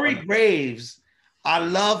 Yeah. Corey Graves. I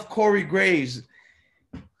love Corey Graves.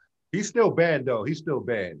 He's still banned though. He's still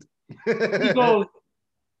banned. He goes,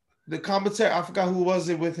 the commentary, I forgot who was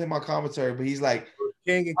it with him on commentary, but he's like,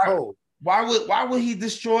 King and Cole. Why would he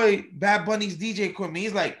destroy Bad Bunny's DJ equipment?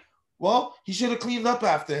 He's like, well, he should have cleaned up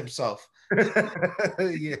after himself.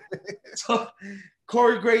 Yeah. So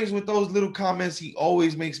Corey Graves with those little comments, he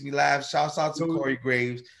always makes me laugh. Shouts out to Corey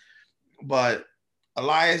Graves. But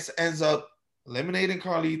Elias ends up eliminating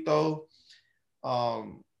Carlito.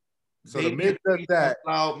 So the Miz does that.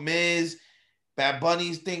 Out Miz, Bad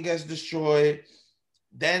Bunny's thing gets destroyed.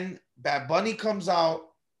 Then Bad Bunny comes out.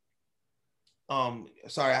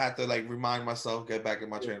 Sorry, I had to like remind myself, get back in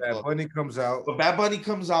my train of thought. Bad Bunny comes out. But Bad Bunny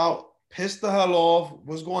comes out, pissed the hell off.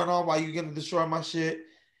 What's going on? Why you gonna destroy my shit?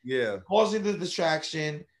 Yeah. Causing the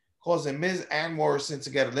distraction, causing Miz and Morrison to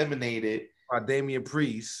get eliminated. By Damian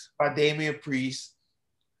Priest.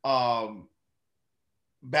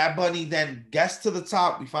 Bad Bunny then gets to the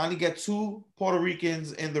top. We finally get 2 Puerto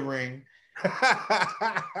Ricans in the ring.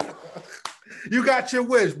 You got your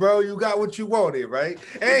wish, bro. You got what you wanted, right?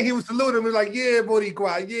 And he was saluting him, like, yeah,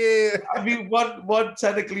 Boricua, yeah. I mean, one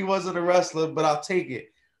technically wasn't a wrestler, but I'll take it.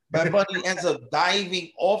 Bad Bunny ends up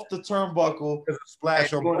diving off the turnbuckle,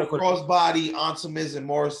 splash on going a crossbody onto Miz and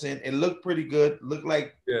Morrison. It looked pretty good. Looked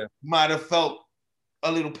like he might have felt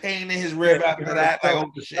a little pain in his rib after that. Like,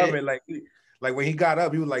 oh shit. Like when he got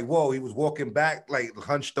up, he was like, whoa, he was walking back, like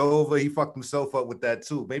hunched over. He fucked himself up with that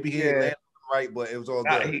too. Maybe he didn't land right, but it was all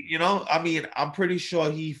good. You know, I mean, I'm pretty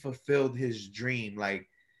sure he fulfilled his dream. Like,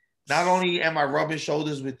 not only am I rubbing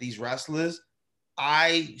shoulders with these wrestlers,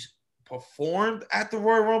 I performed at the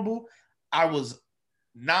Royal Rumble. I was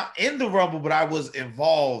not in the Rumble, but I was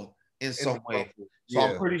involved in some way. So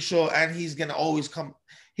I'm pretty sure, and he's gonna always come.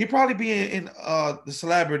 He'll probably be in the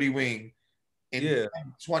celebrity wing in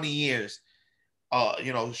 20 years.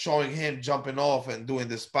 You know, showing him jumping off and doing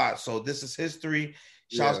this spot. So this is history.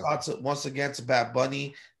 Shouts out to once again to Bad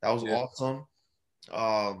Bunny. That was awesome.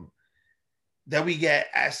 Then we get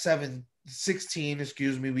at 16,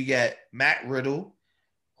 we get Matt Riddle,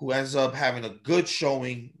 who ends up having a good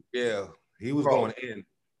showing. Yeah, he was going in.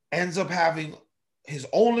 Ends up having his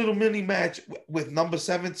own little mini match with number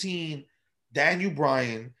 17, Daniel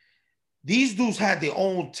Bryan. These dudes had their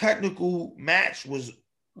own technical match, was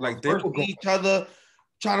like they were each other,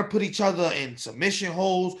 trying to put each other in submission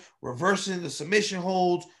holds, reversing the submission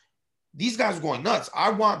holds. These guys are going nuts. I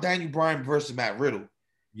want Daniel Bryan versus Matt Riddle.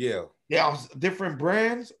 Yeah. They are different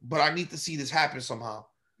brands, but I need to see this happen somehow.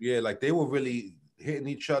 Yeah, like they were really hitting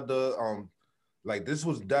each other. Like this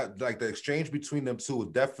was that, like the exchange between them two was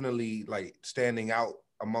definitely like standing out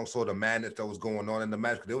amongst all the madness that was going on in the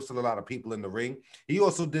match, because there was still a lot of people in the ring. He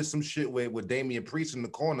also did some shit with Damian Priest in the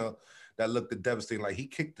corner that looked devastating. Like he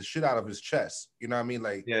kicked the shit out of his chest. You know what I mean?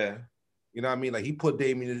 Like, yeah. You know what I mean? Like he put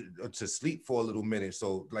Damian to sleep for a little minute.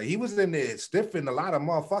 So like he was in there stiffing a lot of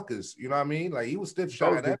motherfuckers. You know what I mean? Like he was stiff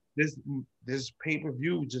shot at this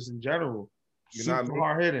pay-per-view just in general. You know what I mean?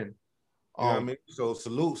 Hard hitting. You know what I mean? So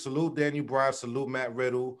salute Daniel Bryan, salute Matt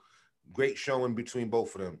Riddle. Great showing between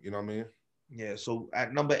both of them. You know what I mean? Yeah. So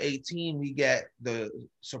at number 18, we get the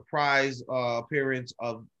surprise appearance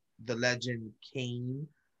of the legend Kane.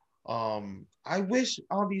 I wish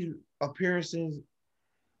all these appearances,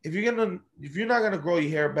 if you're not gonna grow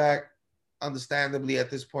your hair back, understandably at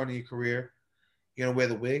this point in your career, you're gonna wear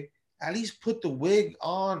the wig. At least put the wig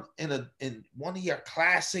on in one of your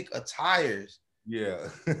classic attires. Yeah.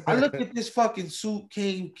 I look at this fucking suit.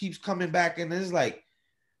 Kane keeps coming back, and it's like,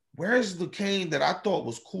 where's the Kane that I thought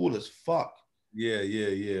was cool as fuck?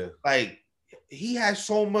 Yeah. Like he had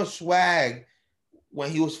so much swag when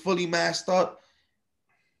he was fully masked up.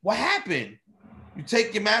 What happened? You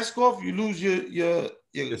take your mask off, you lose your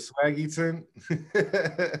swaggy turn.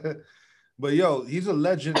 But yo, he's a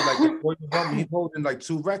legend. Like he's holding like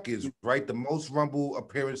 2 records, right? The most Rumble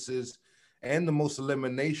appearances and the most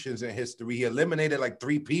eliminations in history. He eliminated like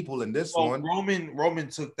 3 people in this one. Roman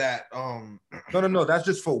took that. No. That's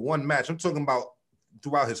just for one match. I'm talking about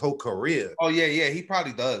throughout his whole career. Oh yeah. He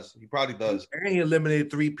probably does. And he eliminated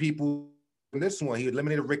 3 people in this one. He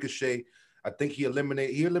eliminated Ricochet. I think he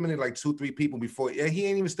eliminated like 2-3 people before. And he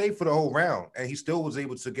ain't even stayed for the whole round. And he still was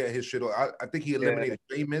able to get his shit on. I think he eliminated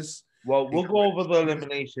Sheamus. Well, we'll go over the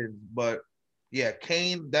eliminations, but yeah,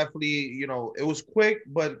 Kane definitely, it was quick,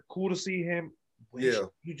 but cool to see him. Yeah.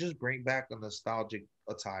 You just bring back a nostalgic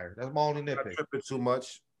attire. That's my only nitpick. Not tripping too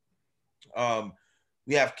much.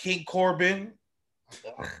 We have King Corbin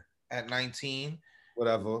at 19.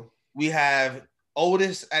 Whatever. We have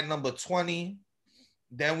Otis at number 20.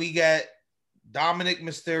 Then we get Dominic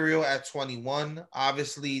Mysterio at 21.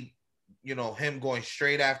 Obviously, him going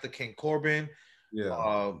straight after King Corbin.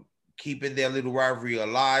 Yeah. Keeping their little rivalry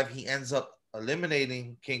alive. He ends up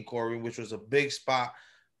eliminating King Corbin, which was a big spot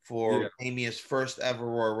for Damian's first ever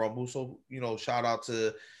Royal Rumble. So, shout out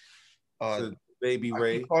to Baby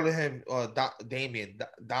Ray. I keep calling him Damian.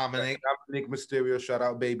 Dominic Mysterio. Shout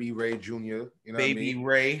out Baby Ray Jr. You know Baby what I mean?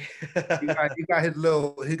 Ray.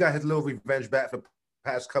 he got his little revenge back for the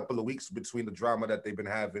past couple of weeks between the drama that they've been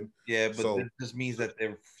having. Yeah, but this just means that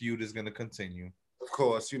their feud is going to continue. Of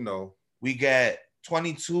course, We get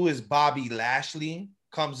 22 is Bobby Lashley.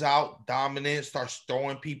 Comes out, dominant, starts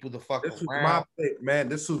throwing people the fuck around. This was my pick, man.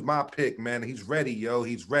 This was my pick, man. He's ready, yo.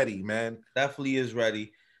 He's ready, man. Definitely is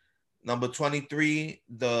ready. Number 23,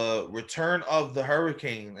 the return of the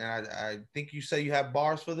Hurricane. And I think you say you have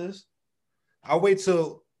bars for this? I'll wait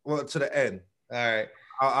to the end. All right.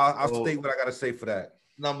 I'll state what I got to say for that.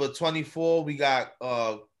 Number 24, we got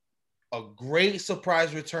a great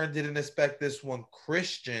surprise return. Didn't expect this one.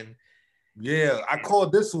 Christian. Yeah, I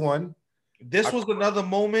called this one. This was another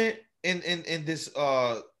moment in this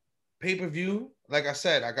pay-per-view. Like I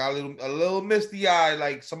said, I got a little misty eye,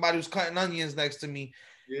 like somebody was cutting onions next to me.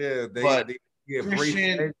 Yeah,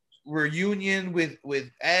 Christian reunion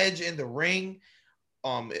with Edge in the ring.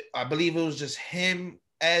 I believe it was just him,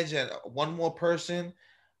 Edge, and one more person.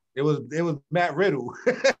 It was Matt Riddle.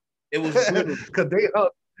 It was Riddle because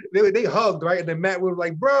they hugged, right? And then Matt was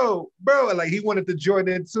like, bro, and like he wanted to join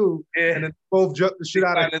in too. Yeah. And then both jumped the shit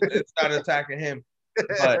out of him and started attacking him.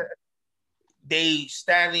 But they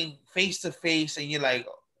standing face to face, and you're like,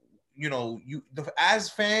 as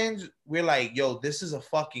fans, we're like, yo, this is a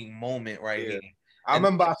fucking moment right here. I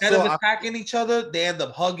remember instead of attacking each other, they end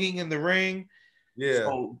up hugging in the ring. Yeah,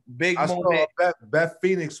 so big moment. Beth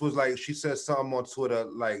Phoenix was like, she said something on Twitter,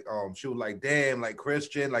 like, she was like, damn, like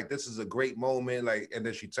Christian, like this is a great moment, like, and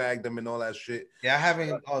then she tagged them and all that shit. Yeah, I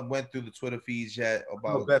haven't went through the Twitter feeds yet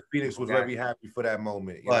about. Beth Phoenix was very happy for that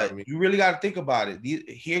moment. You know what I mean? You really got to think about it.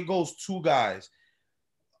 Here goes 2 guys.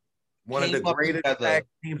 One of the greatest tag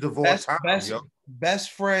teams of all time.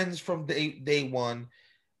 Best friends from day one.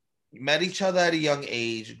 Met each other at a young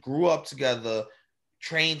age. Grew up together.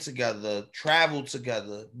 Trained together, traveled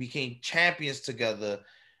together, became champions together.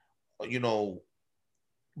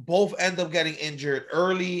 Both end up getting injured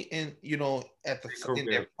early in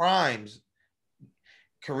their primes,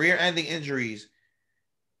 career-ending injuries.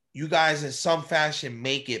 you guys in some fashion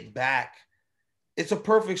make it back. It's a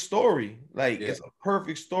perfect story. Like Yeah. it's a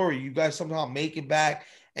perfect story. You guys somehow make it back,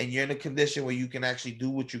 and you're in a condition where you can actually do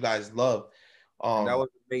what you guys love. And that was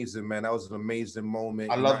amazing, man. That was an amazing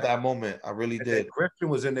moment. I love that moment. I really And did. Christian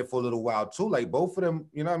was in there for a little while too. Like both of them,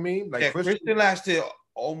 you know what I mean? Like Yeah, Christian lasted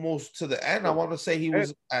almost to the end. I want to say he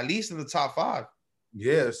was at least in the top 5.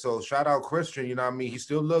 Yeah, so shout out Christian, you know what I mean? He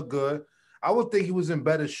still looked good. I would think he was in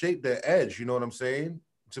better shape than Edge, you know what I'm saying?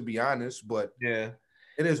 To be honest, but yeah,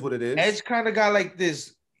 it is what it is. Edge kind of got like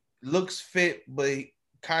this looks fit, but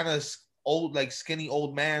kind of old, like skinny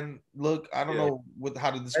old man look. I don't know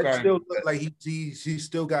how to describe. Edge still look like he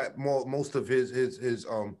still got most of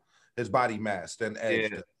his body mass than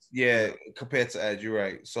Edge. Yeah, compared to Edge, you're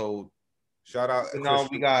right. So shout out. Now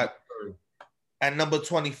we got at number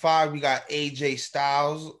 25, we got AJ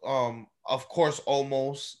Styles. Of course,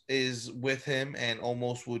 Almost is with him, and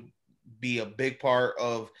Almost would be a big part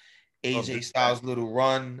of AJ Styles' little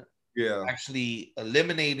run. Yeah, actually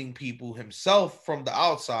eliminating people himself from the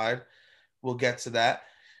outside. We'll get to that.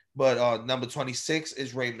 But number 26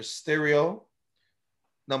 is Rey Mysterio.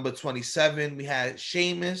 Number 27, we had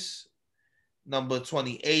Sheamus. Number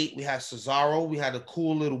 28, we had Cesaro. We had a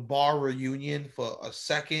cool little bar reunion for a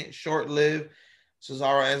second, short-lived.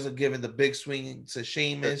 Cesaro ends up giving the big swing to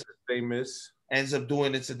Sheamus. Ends up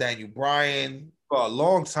doing it to Daniel Bryan. For a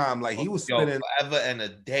long time, like he was spinning forever and a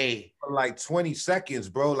day. For like 20 seconds,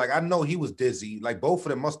 bro. Like I know he was dizzy. Like both of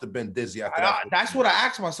them must have been dizzy after that. That's what I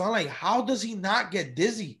asked myself. I'm like, how does he not get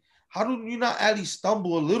dizzy? How do you not at least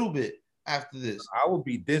stumble a little bit after this? I would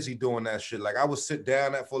be dizzy doing that shit. Like I would sit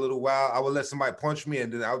down for a little while. I would let somebody punch me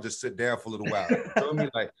and then I would just sit down for a little while. You feel me?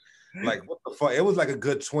 Like what the fuck? It was like a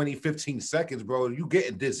good 20, 15 seconds, bro. You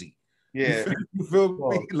getting dizzy. Yeah. You feel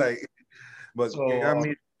me? Like, but so, I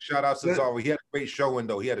mean, shout out to Cesaro. He had a great showing,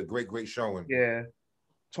 though. He had a great showing. Yeah.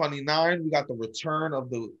 29, we got the return of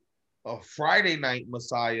the Friday Night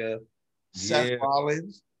Messiah, Seth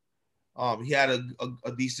Rollins. He had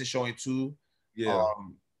a decent showing, too. Yeah.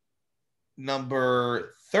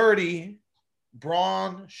 Number 30,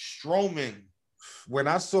 Braun Strowman. When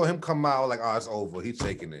I saw him come out, like, oh, it's over. He's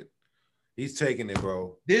taking it. He's taking it,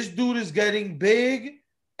 bro. This dude is getting big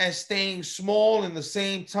and staying small in the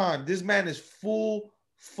same time. This man is full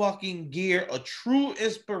fucking gear, a true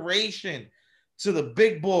inspiration to the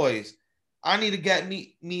big boys. I need to get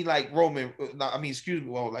me like Roman.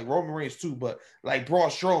 Like Roman Reigns too, but like Braun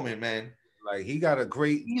Strowman, man. Like he got a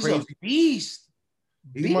great, he's crazy a beast.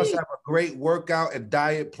 He must have a great workout and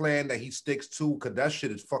diet plan that he sticks to, because that shit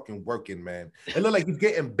is fucking working, man. It look like he's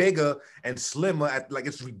getting bigger and slimmer. Like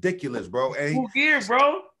it's ridiculous, bro. And full gear,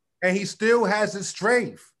 bro. And he still has his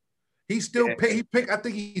strength. He still he picked. I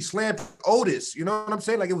think he slammed Otis. You know what I'm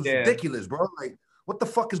saying? Like it was ridiculous, bro. Like what the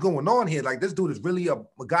fuck is going on here? Like this dude is really a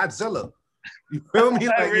Godzilla. You feel me?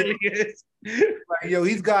 Like really is. Like yo,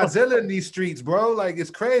 he's Godzilla in these streets, bro. Like it's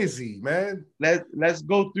crazy, man. Let's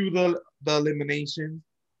go through the elimination.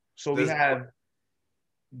 So we have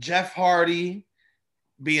Jeff Hardy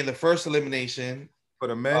being the first elimination for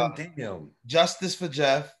the men. Damn. Justice for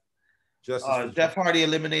Jeff. Jeff Hardy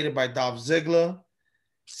eliminated by Dolph Ziggler.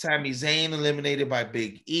 Sami Zayn eliminated by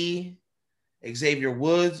Big E. Xavier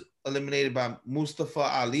Woods eliminated by Mustafa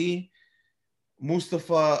Ali.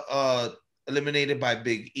 Mustafa eliminated by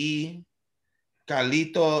Big E.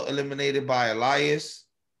 Carlito eliminated by Elias.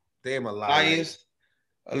 Damn, Elias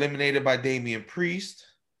eliminated by Damian Priest.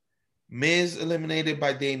 Miz eliminated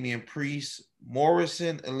by Damian Priest.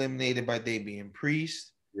 Morrison eliminated by Damian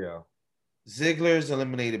Priest. Yeah. Ziggler is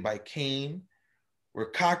eliminated by Kane.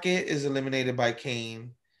 Rakaka is eliminated by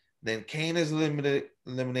Kane. Then Kane is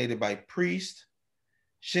eliminated by Priest.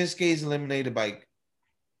 Shinsuke is eliminated by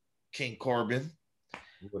King Corbin.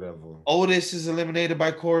 Whatever. Otis is eliminated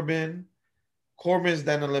by Corbin. Corbin is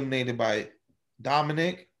then eliminated by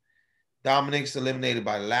Dominic. Dominic's eliminated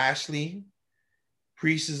by Lashley.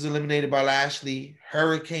 Priest is eliminated by Lashley.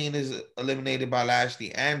 Hurricane is eliminated by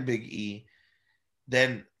Lashley and Big E.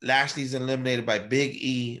 Then Lashley's eliminated by Big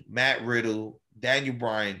E, Matt Riddle, Daniel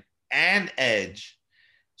Bryan, and Edge.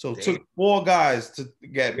 So it took 4 guys to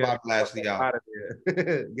get Bob Lashley out. Of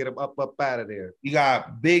there. Get him up out of there. You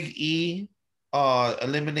got Big E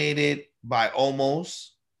eliminated by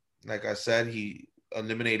Almost. Like I said, he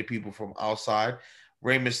eliminated people from outside.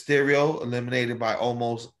 Rey Mysterio eliminated by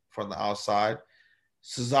Almost from the outside.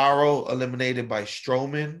 Cesaro eliminated by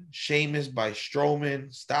Strowman. Sheamus by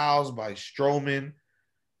Strowman. Styles by Strowman.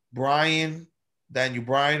 Daniel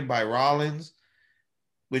Bryan by Rollins,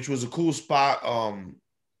 which was a cool spot.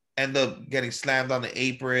 End up getting slammed on the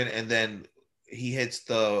apron, and then he hits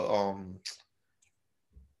the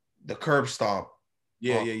curb stomp.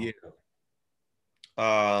 Yeah.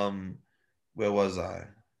 Where was I?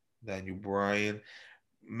 Daniel Bryan.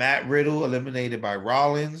 Matt Riddle eliminated by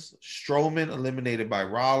Rollins. Strowman eliminated by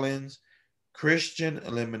Rollins. Christian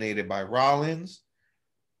eliminated by Rollins.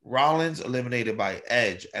 Rollins eliminated by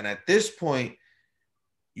Edge. And at this point,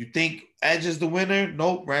 you think Edge is the winner?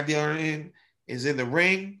 Nope. Randy Orton is in the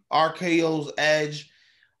ring. RKO's Edge.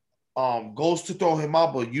 Goes to throw him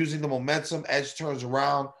out, but using the momentum, Edge turns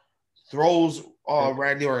around, throws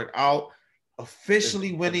Randy Orton out,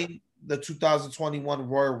 officially winning the 2021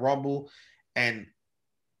 Royal Rumble. And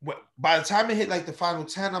by the time it hit like the final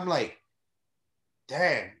 10, I'm like,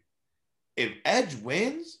 damn, if Edge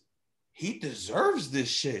wins, he deserves this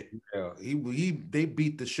shit. Yeah, they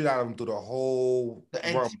beat the shit out of him through the whole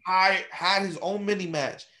entire had his own mini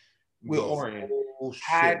match with Orton.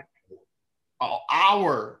 Had an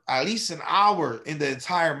hour, at least an hour in the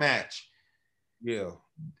entire match. Yeah.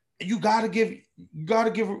 You gotta give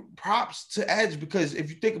props to Edge, because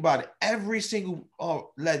if you think about it, every single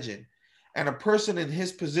legend and a person in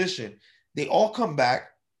his position, they all come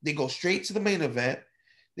back, they go straight to the main event,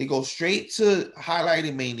 they go straight to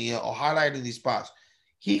highlighting Mania or highlighting these spots.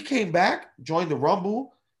 He came back, joined the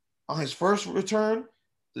Rumble on his first return,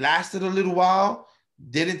 lasted a little while,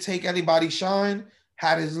 didn't take anybody's shine,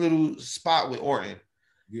 had his little spot with Orton.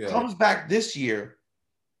 Yeah. Comes back this year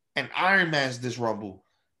and Iron Man's this Rumble.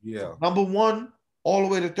 Yeah. Number 1 all the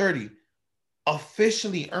way to 30.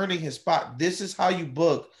 Officially earning his spot. This is how you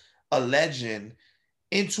book a legend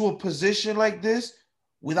into a position like this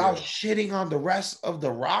without shitting on the rest of the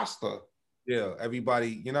roster. Yeah,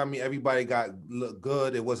 everybody, you know what I mean? Everybody got look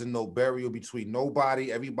good. It wasn't no burial between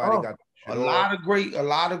nobody. Everybody got a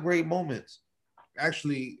lot of great moments.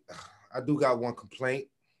 Actually, I do got one complaint.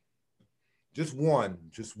 Just one.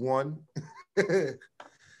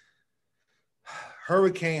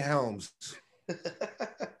 Hurricane Helms. All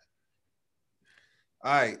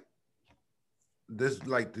right. This,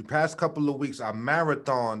 like, the past couple of weeks, I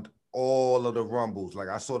marathoned all of the Rumbles. Like,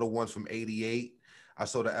 I saw the ones from 88. I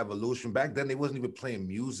saw the Evolution. Back then, they wasn't even playing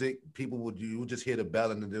music. You would just hear the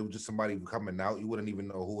bell and then there was just somebody coming out. You wouldn't even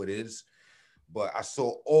know who it is. But I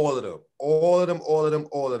saw all of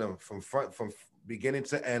them from beginning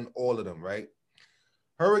to end, all of them, right?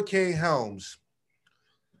 Hurricane Helms,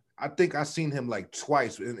 I think I seen him like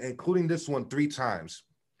twice, including this one 3 times.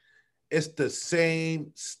 It's the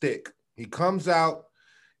same stick. He comes out,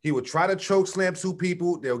 he would try to choke slam 2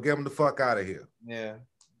 people, they'll get him the fuck out of here. Yeah.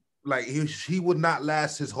 Like he would not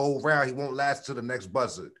last his whole round. He won't last to the next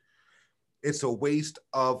buzzer. It's a waste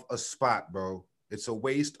of a spot, bro. It's a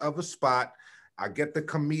waste of a spot. I get the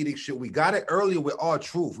comedic shit. We got it earlier with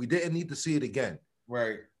R-Truth. We didn't need to see it again.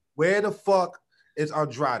 Right. Where the fuck is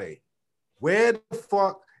Andrade? Where the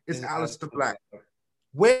fuck is Aleister Black?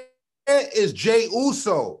 Where is Jey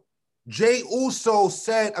Uso? Jey Uso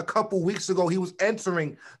said a couple weeks ago he was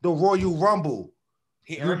entering the Royal Rumble.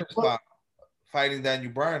 He earned a spot fighting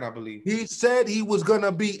Daniel Bryan, I believe. He said he was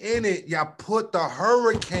gonna be in it. Y'all put the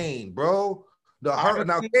Hurricane, bro.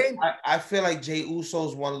 I feel like Jey Uso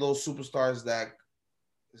is one of those superstars that,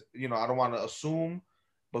 you know, I don't want to assume,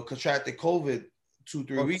 but contracted COVID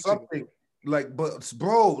 2-3 weeks ago. Like, but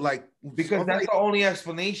bro, like, because that's the only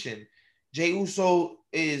explanation. Jey Uso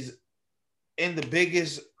is in the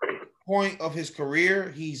biggest point of his career.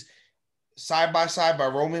 He's side by side by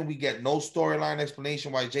Roman. We get no storyline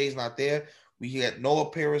explanation why Jay's not there. We get no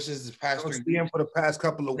appearances this past 3 weeks. For the past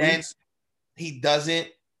couple of weeks. He doesn't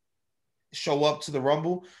show up to the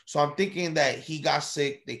Rumble. So I'm thinking that he got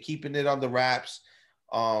sick. They're keeping it under wraps,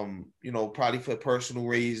 you know, probably for personal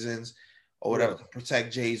reasons or whatever, to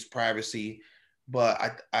protect Jay's privacy.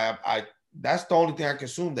 But I that's the only thing I can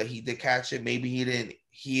assume, that he did catch it. Maybe he didn't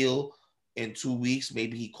heal in 2 weeks.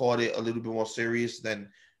 Maybe he caught it a little bit more serious than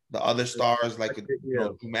the other stars, like you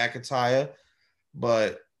know, Drew McIntyre.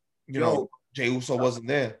 But you know, Jey Uso wasn't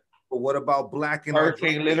there. But what about Black and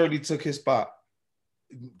Hurricane literally took his spot.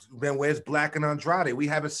 Then where's Black and Andrade? We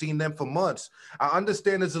haven't seen them for months. I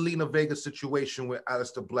understand the Zelina Vega situation with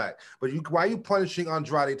Aleister Black, but why are you punishing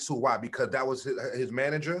Andrade too? Why? Because that was his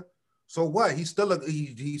manager? So what? He's still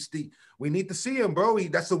we need to see him, bro.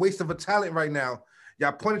 That's a waste of a talent right now.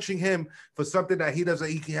 Y'all punishing him for something that he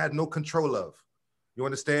had no control of. You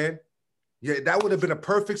understand? Yeah, that would have been a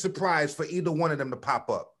perfect surprise for either one of them to pop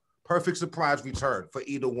up. Perfect surprise return for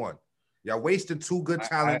either one. Y'all wasting 2 good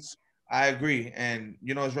talents. I agree. And,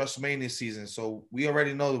 you know, it's WrestleMania season, so we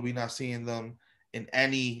already know that we're not seeing them in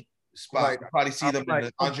any spot. Like, we'll probably see them in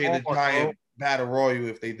the Andre the Giant Battle Royal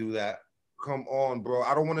if they do that. Come on, bro.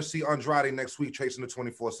 I don't want to see Andrade next week chasing the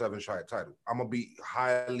 24/7 title. I'm going to be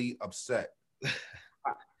highly upset.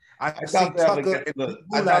 I see Tucker and Drew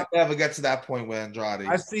I Gulak. doubt they ever get to that point with Andrade.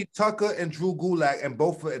 I see Tucker and Drew Gulak, and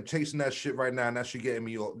both of them chasing that shit right now, and that shit getting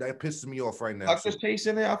me off. That pisses me off right now. Tucker's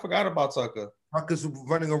chasing it. I forgot about Tucker. Tucker's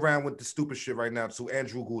running around with the stupid shit right now to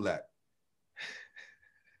Andrew Gulak.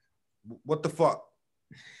 What the fuck?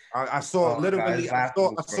 I saw literally. I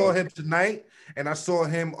saw him tonight, and I saw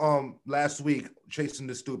him last week chasing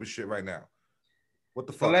the stupid shit right now. What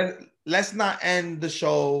the fuck? So let's not end the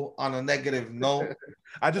show on a negative note.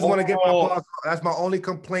 I just want to get my boss. That's my only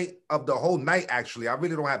complaint of the whole night. Actually, I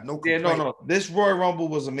really don't have no complaint. Yeah, no. This Royal Rumble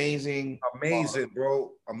was amazing. Amazing,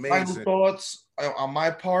 bro. Amazing. Final thoughts on my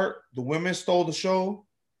part. The women stole the show.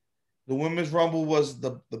 The women's Rumble was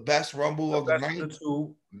the best Rumble of the night.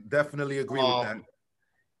 Definitely agree with that.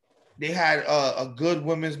 They had a good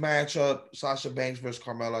women's matchup, Sasha Banks versus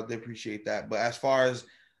Carmella. I did appreciate that. But as far as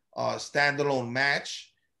standalone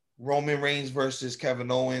match, Roman Reigns versus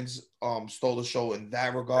Kevin Owens stole the show in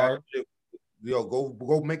that regard. Yo,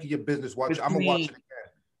 go make it your business. Watch. I'm gonna watch it again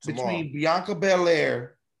tomorrow. Between Bianca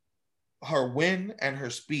Belair, her win and her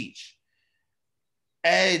speech,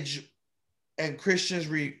 Edge and Christian's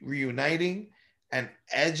reuniting, and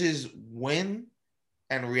Edge's win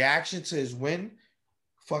and reaction to his win,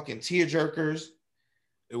 fucking tearjerkers.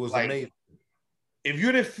 It was amazing. If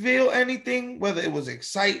you didn't feel anything, whether it was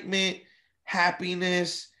excitement,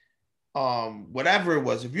 happiness, whatever it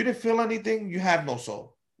was, if you didn't feel anything, you have no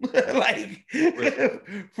soul. Like,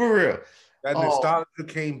 for real. That nostalgia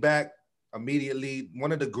came back immediately.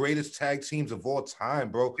 One of the greatest tag teams of all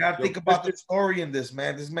time, bro. You gotta think about the story in this,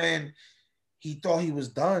 man. This man, he thought he was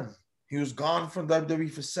done. He was gone from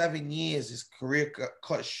WWE for 7 years. His career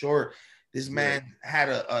cut short. This man had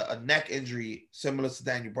a neck injury similar to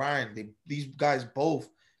Daniel Bryan. These guys both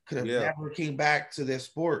could have never came back to their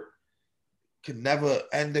sport. Could never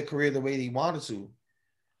end their career the way they wanted to.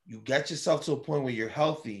 You get yourself to a point where you're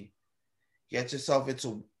healthy, get yourself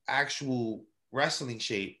into actual wrestling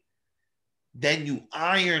shape, then you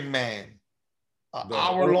Iron Man, an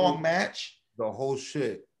hour-long match. The whole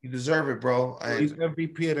shit. You deserve it, bro. He's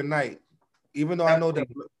MVP of the night. Even though I know that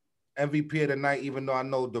MVP of the night, even though I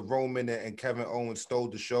know the Roman and Kevin Owens stole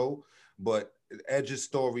the show, but Edge's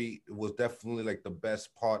story was definitely like the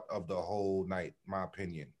best part of the whole night, my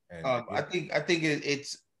opinion. And I think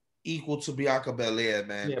it's equal to Bianca Belair,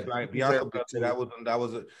 man. Yeah, Bianca Belair, that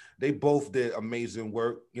was they both did amazing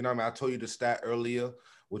work. You know what I mean? I told you the stat earlier,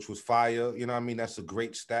 which was fire. You know what I mean? That's a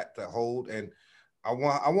great stat to hold. And I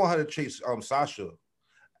want her to chase Sasha.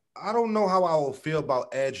 I don't know how I will feel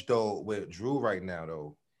about Edge though with Drew right now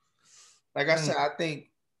though. Like I said, I think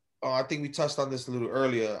we touched on this a little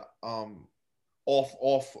earlier.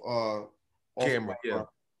 Off camera,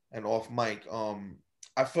 and off mic.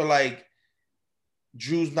 I feel like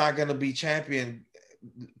Drew's not gonna be champion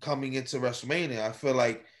coming into WrestleMania. I feel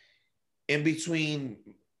like in between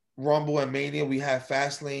Rumble and Mania, we have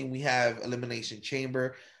Fastlane, we have Elimination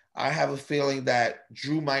Chamber. I have a feeling that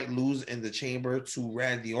Drew might lose in the Chamber to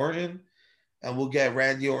Randy Orton, and we'll get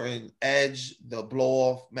Randy Orton Edge, the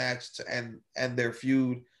blow-off match to end their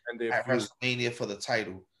feud at WrestleMania for the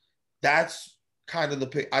title. That's kind of the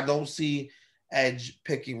pick. I don't see Edge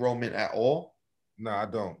picking Roman at all. No, I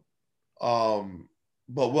don't.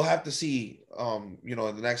 But we'll have to see, in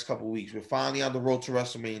the next couple of weeks. We're finally on the road to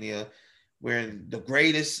WrestleMania. We're in the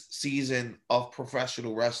greatest season of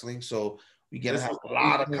professional wrestling. So we're going to have a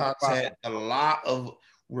lot of content, a lot of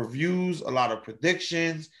reviews, a lot of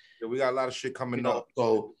predictions. Yeah, we got a lot of shit coming up.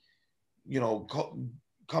 So,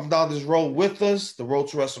 come down this road with us, the road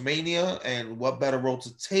to WrestleMania, and what better road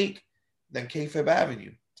to take than Kayfabe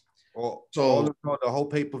Avenue. The whole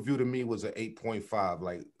pay-per-view to me was an 8.5.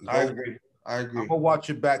 Like, I agree. I'm gonna watch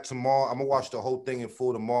it back tomorrow. I'm gonna watch the whole thing in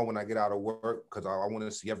full tomorrow when I get out of work because I want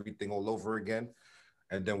to see everything all over again.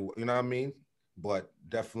 And then you know what I mean. But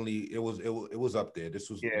definitely, it was up there. This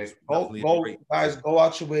was go guys. Go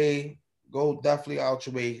out your way. Go definitely out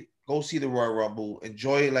your way. Go see the Royal Rumble.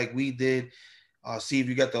 Enjoy it like we did. See if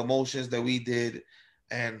you got the emotions that we did,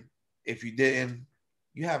 and if you didn't,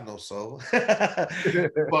 you have no soul.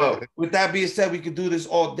 But with that being said, we could do this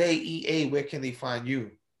all day. EA, where can they find you?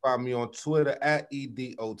 Find me on Twitter at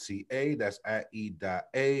EDOTA. That's at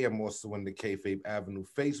E.A. I'm also in the Kayfabe Avenue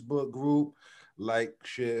Facebook group. Like,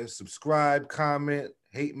 share, subscribe, comment,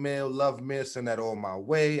 hate mail, love mail, send that all my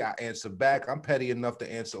way. I answer back. I'm petty enough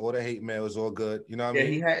to answer all the hate mail. It's all good. You know what I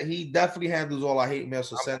mean? He definitely handles all our hate mail.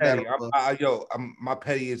 So send petty. that. My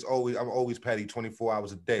petty is always. I'm always petty, 24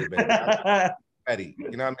 hours a day, baby. Petty.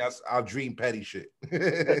 You know what I mean? I'll dream petty shit.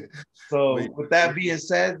 So with that being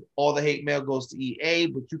said, all the hate mail goes to EA,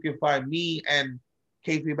 but you can find me and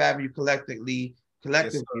Kayfabe Avenue collectively,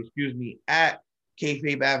 at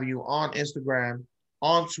Kayfabe Avenue on Instagram,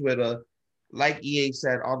 on Twitter. Like EA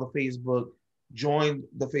said, on the Facebook. Join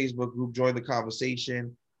the Facebook group. Join the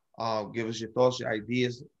conversation. Give us your thoughts, your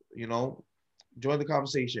ideas. Join the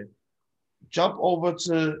conversation. Jump over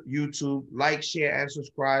to YouTube, like, share, and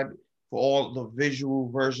subscribe for all the visual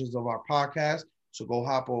versions of our podcast. So go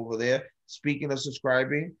hop over there. Speaking of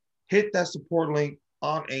subscribing, hit that support link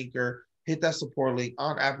on Anchor, hit that support link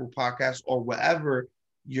on Apple Podcasts, or wherever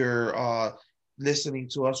you're listening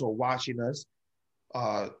to us or watching us.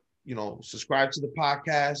 Subscribe to the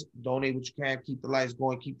podcast, donate what you can, keep the lights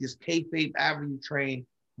going, keep this Kayfabe Avenue train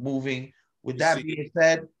moving. With that being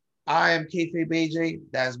said, I am Kayfabe AJ.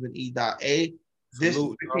 That's been E.A. This is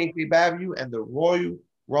the Kayfabe Avenue and the Royal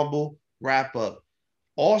Rumble wrap up.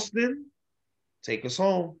 Austin, take us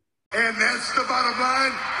home. And that's the bottom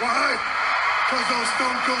line. Why? Because those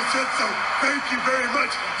Stone Cold said so. Thank you very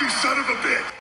much, you son of a bitch.